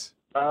 Thanks, Chris.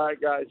 All right,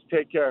 guys.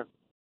 Take care.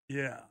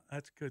 Yeah,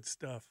 that's good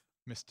stuff.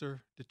 Mr.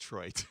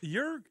 Detroit.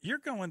 You're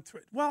going through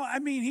it. Well, I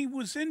mean, he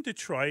was in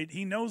Detroit.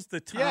 He knows the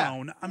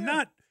town. Yeah. I'm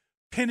not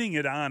pinning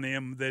it on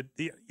him that,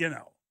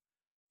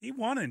 he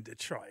won in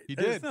Detroit. He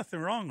There's did. nothing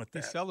wrong with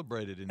that. He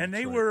celebrated in and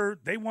Detroit. And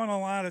they won a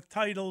lot of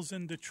titles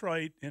in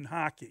Detroit in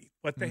hockey,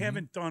 but they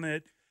haven't done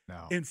it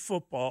in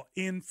football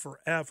in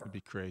forever. It'd be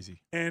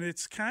crazy. And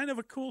it's kind of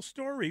a cool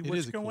story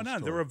what's going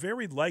on. They're a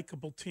very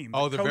likable team.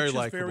 They're very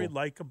likable. Very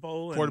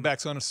likable.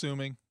 Quarterback's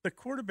unassuming. The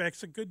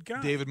quarterback's a good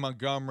guy. David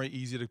Montgomery,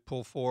 easy to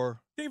pull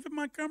for. David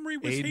Montgomery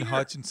was Aiden here.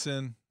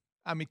 Hutchinson.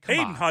 I mean, come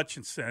on. Aiden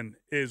Hutchinson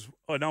is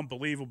an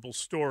unbelievable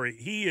story.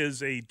 He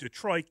is a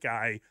Detroit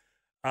guy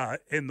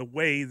in the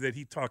way that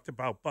he talked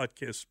about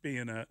Butkus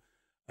being a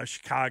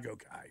Chicago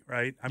guy,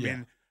 right? I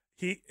mean,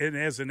 and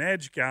as an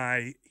edge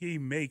guy, he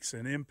makes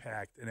an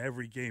impact in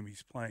every game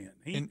he's playing.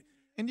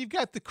 And you've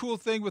got the cool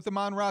thing with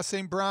Amon-Ra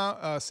St.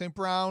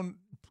 Brown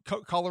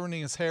coloring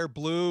his hair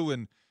blue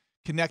and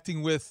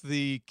connecting with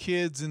the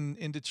kids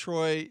in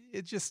Detroit.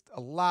 It's just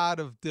a lot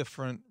of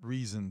different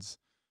reasons.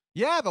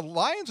 Yeah, the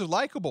Lions are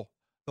likable.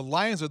 The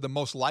Lions are the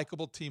most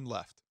likable team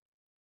left.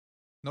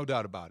 No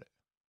doubt about it.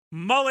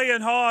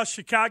 Mulligan, Haugh,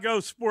 Chicago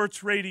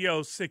Sports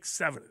Radio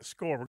 6-7 The Score.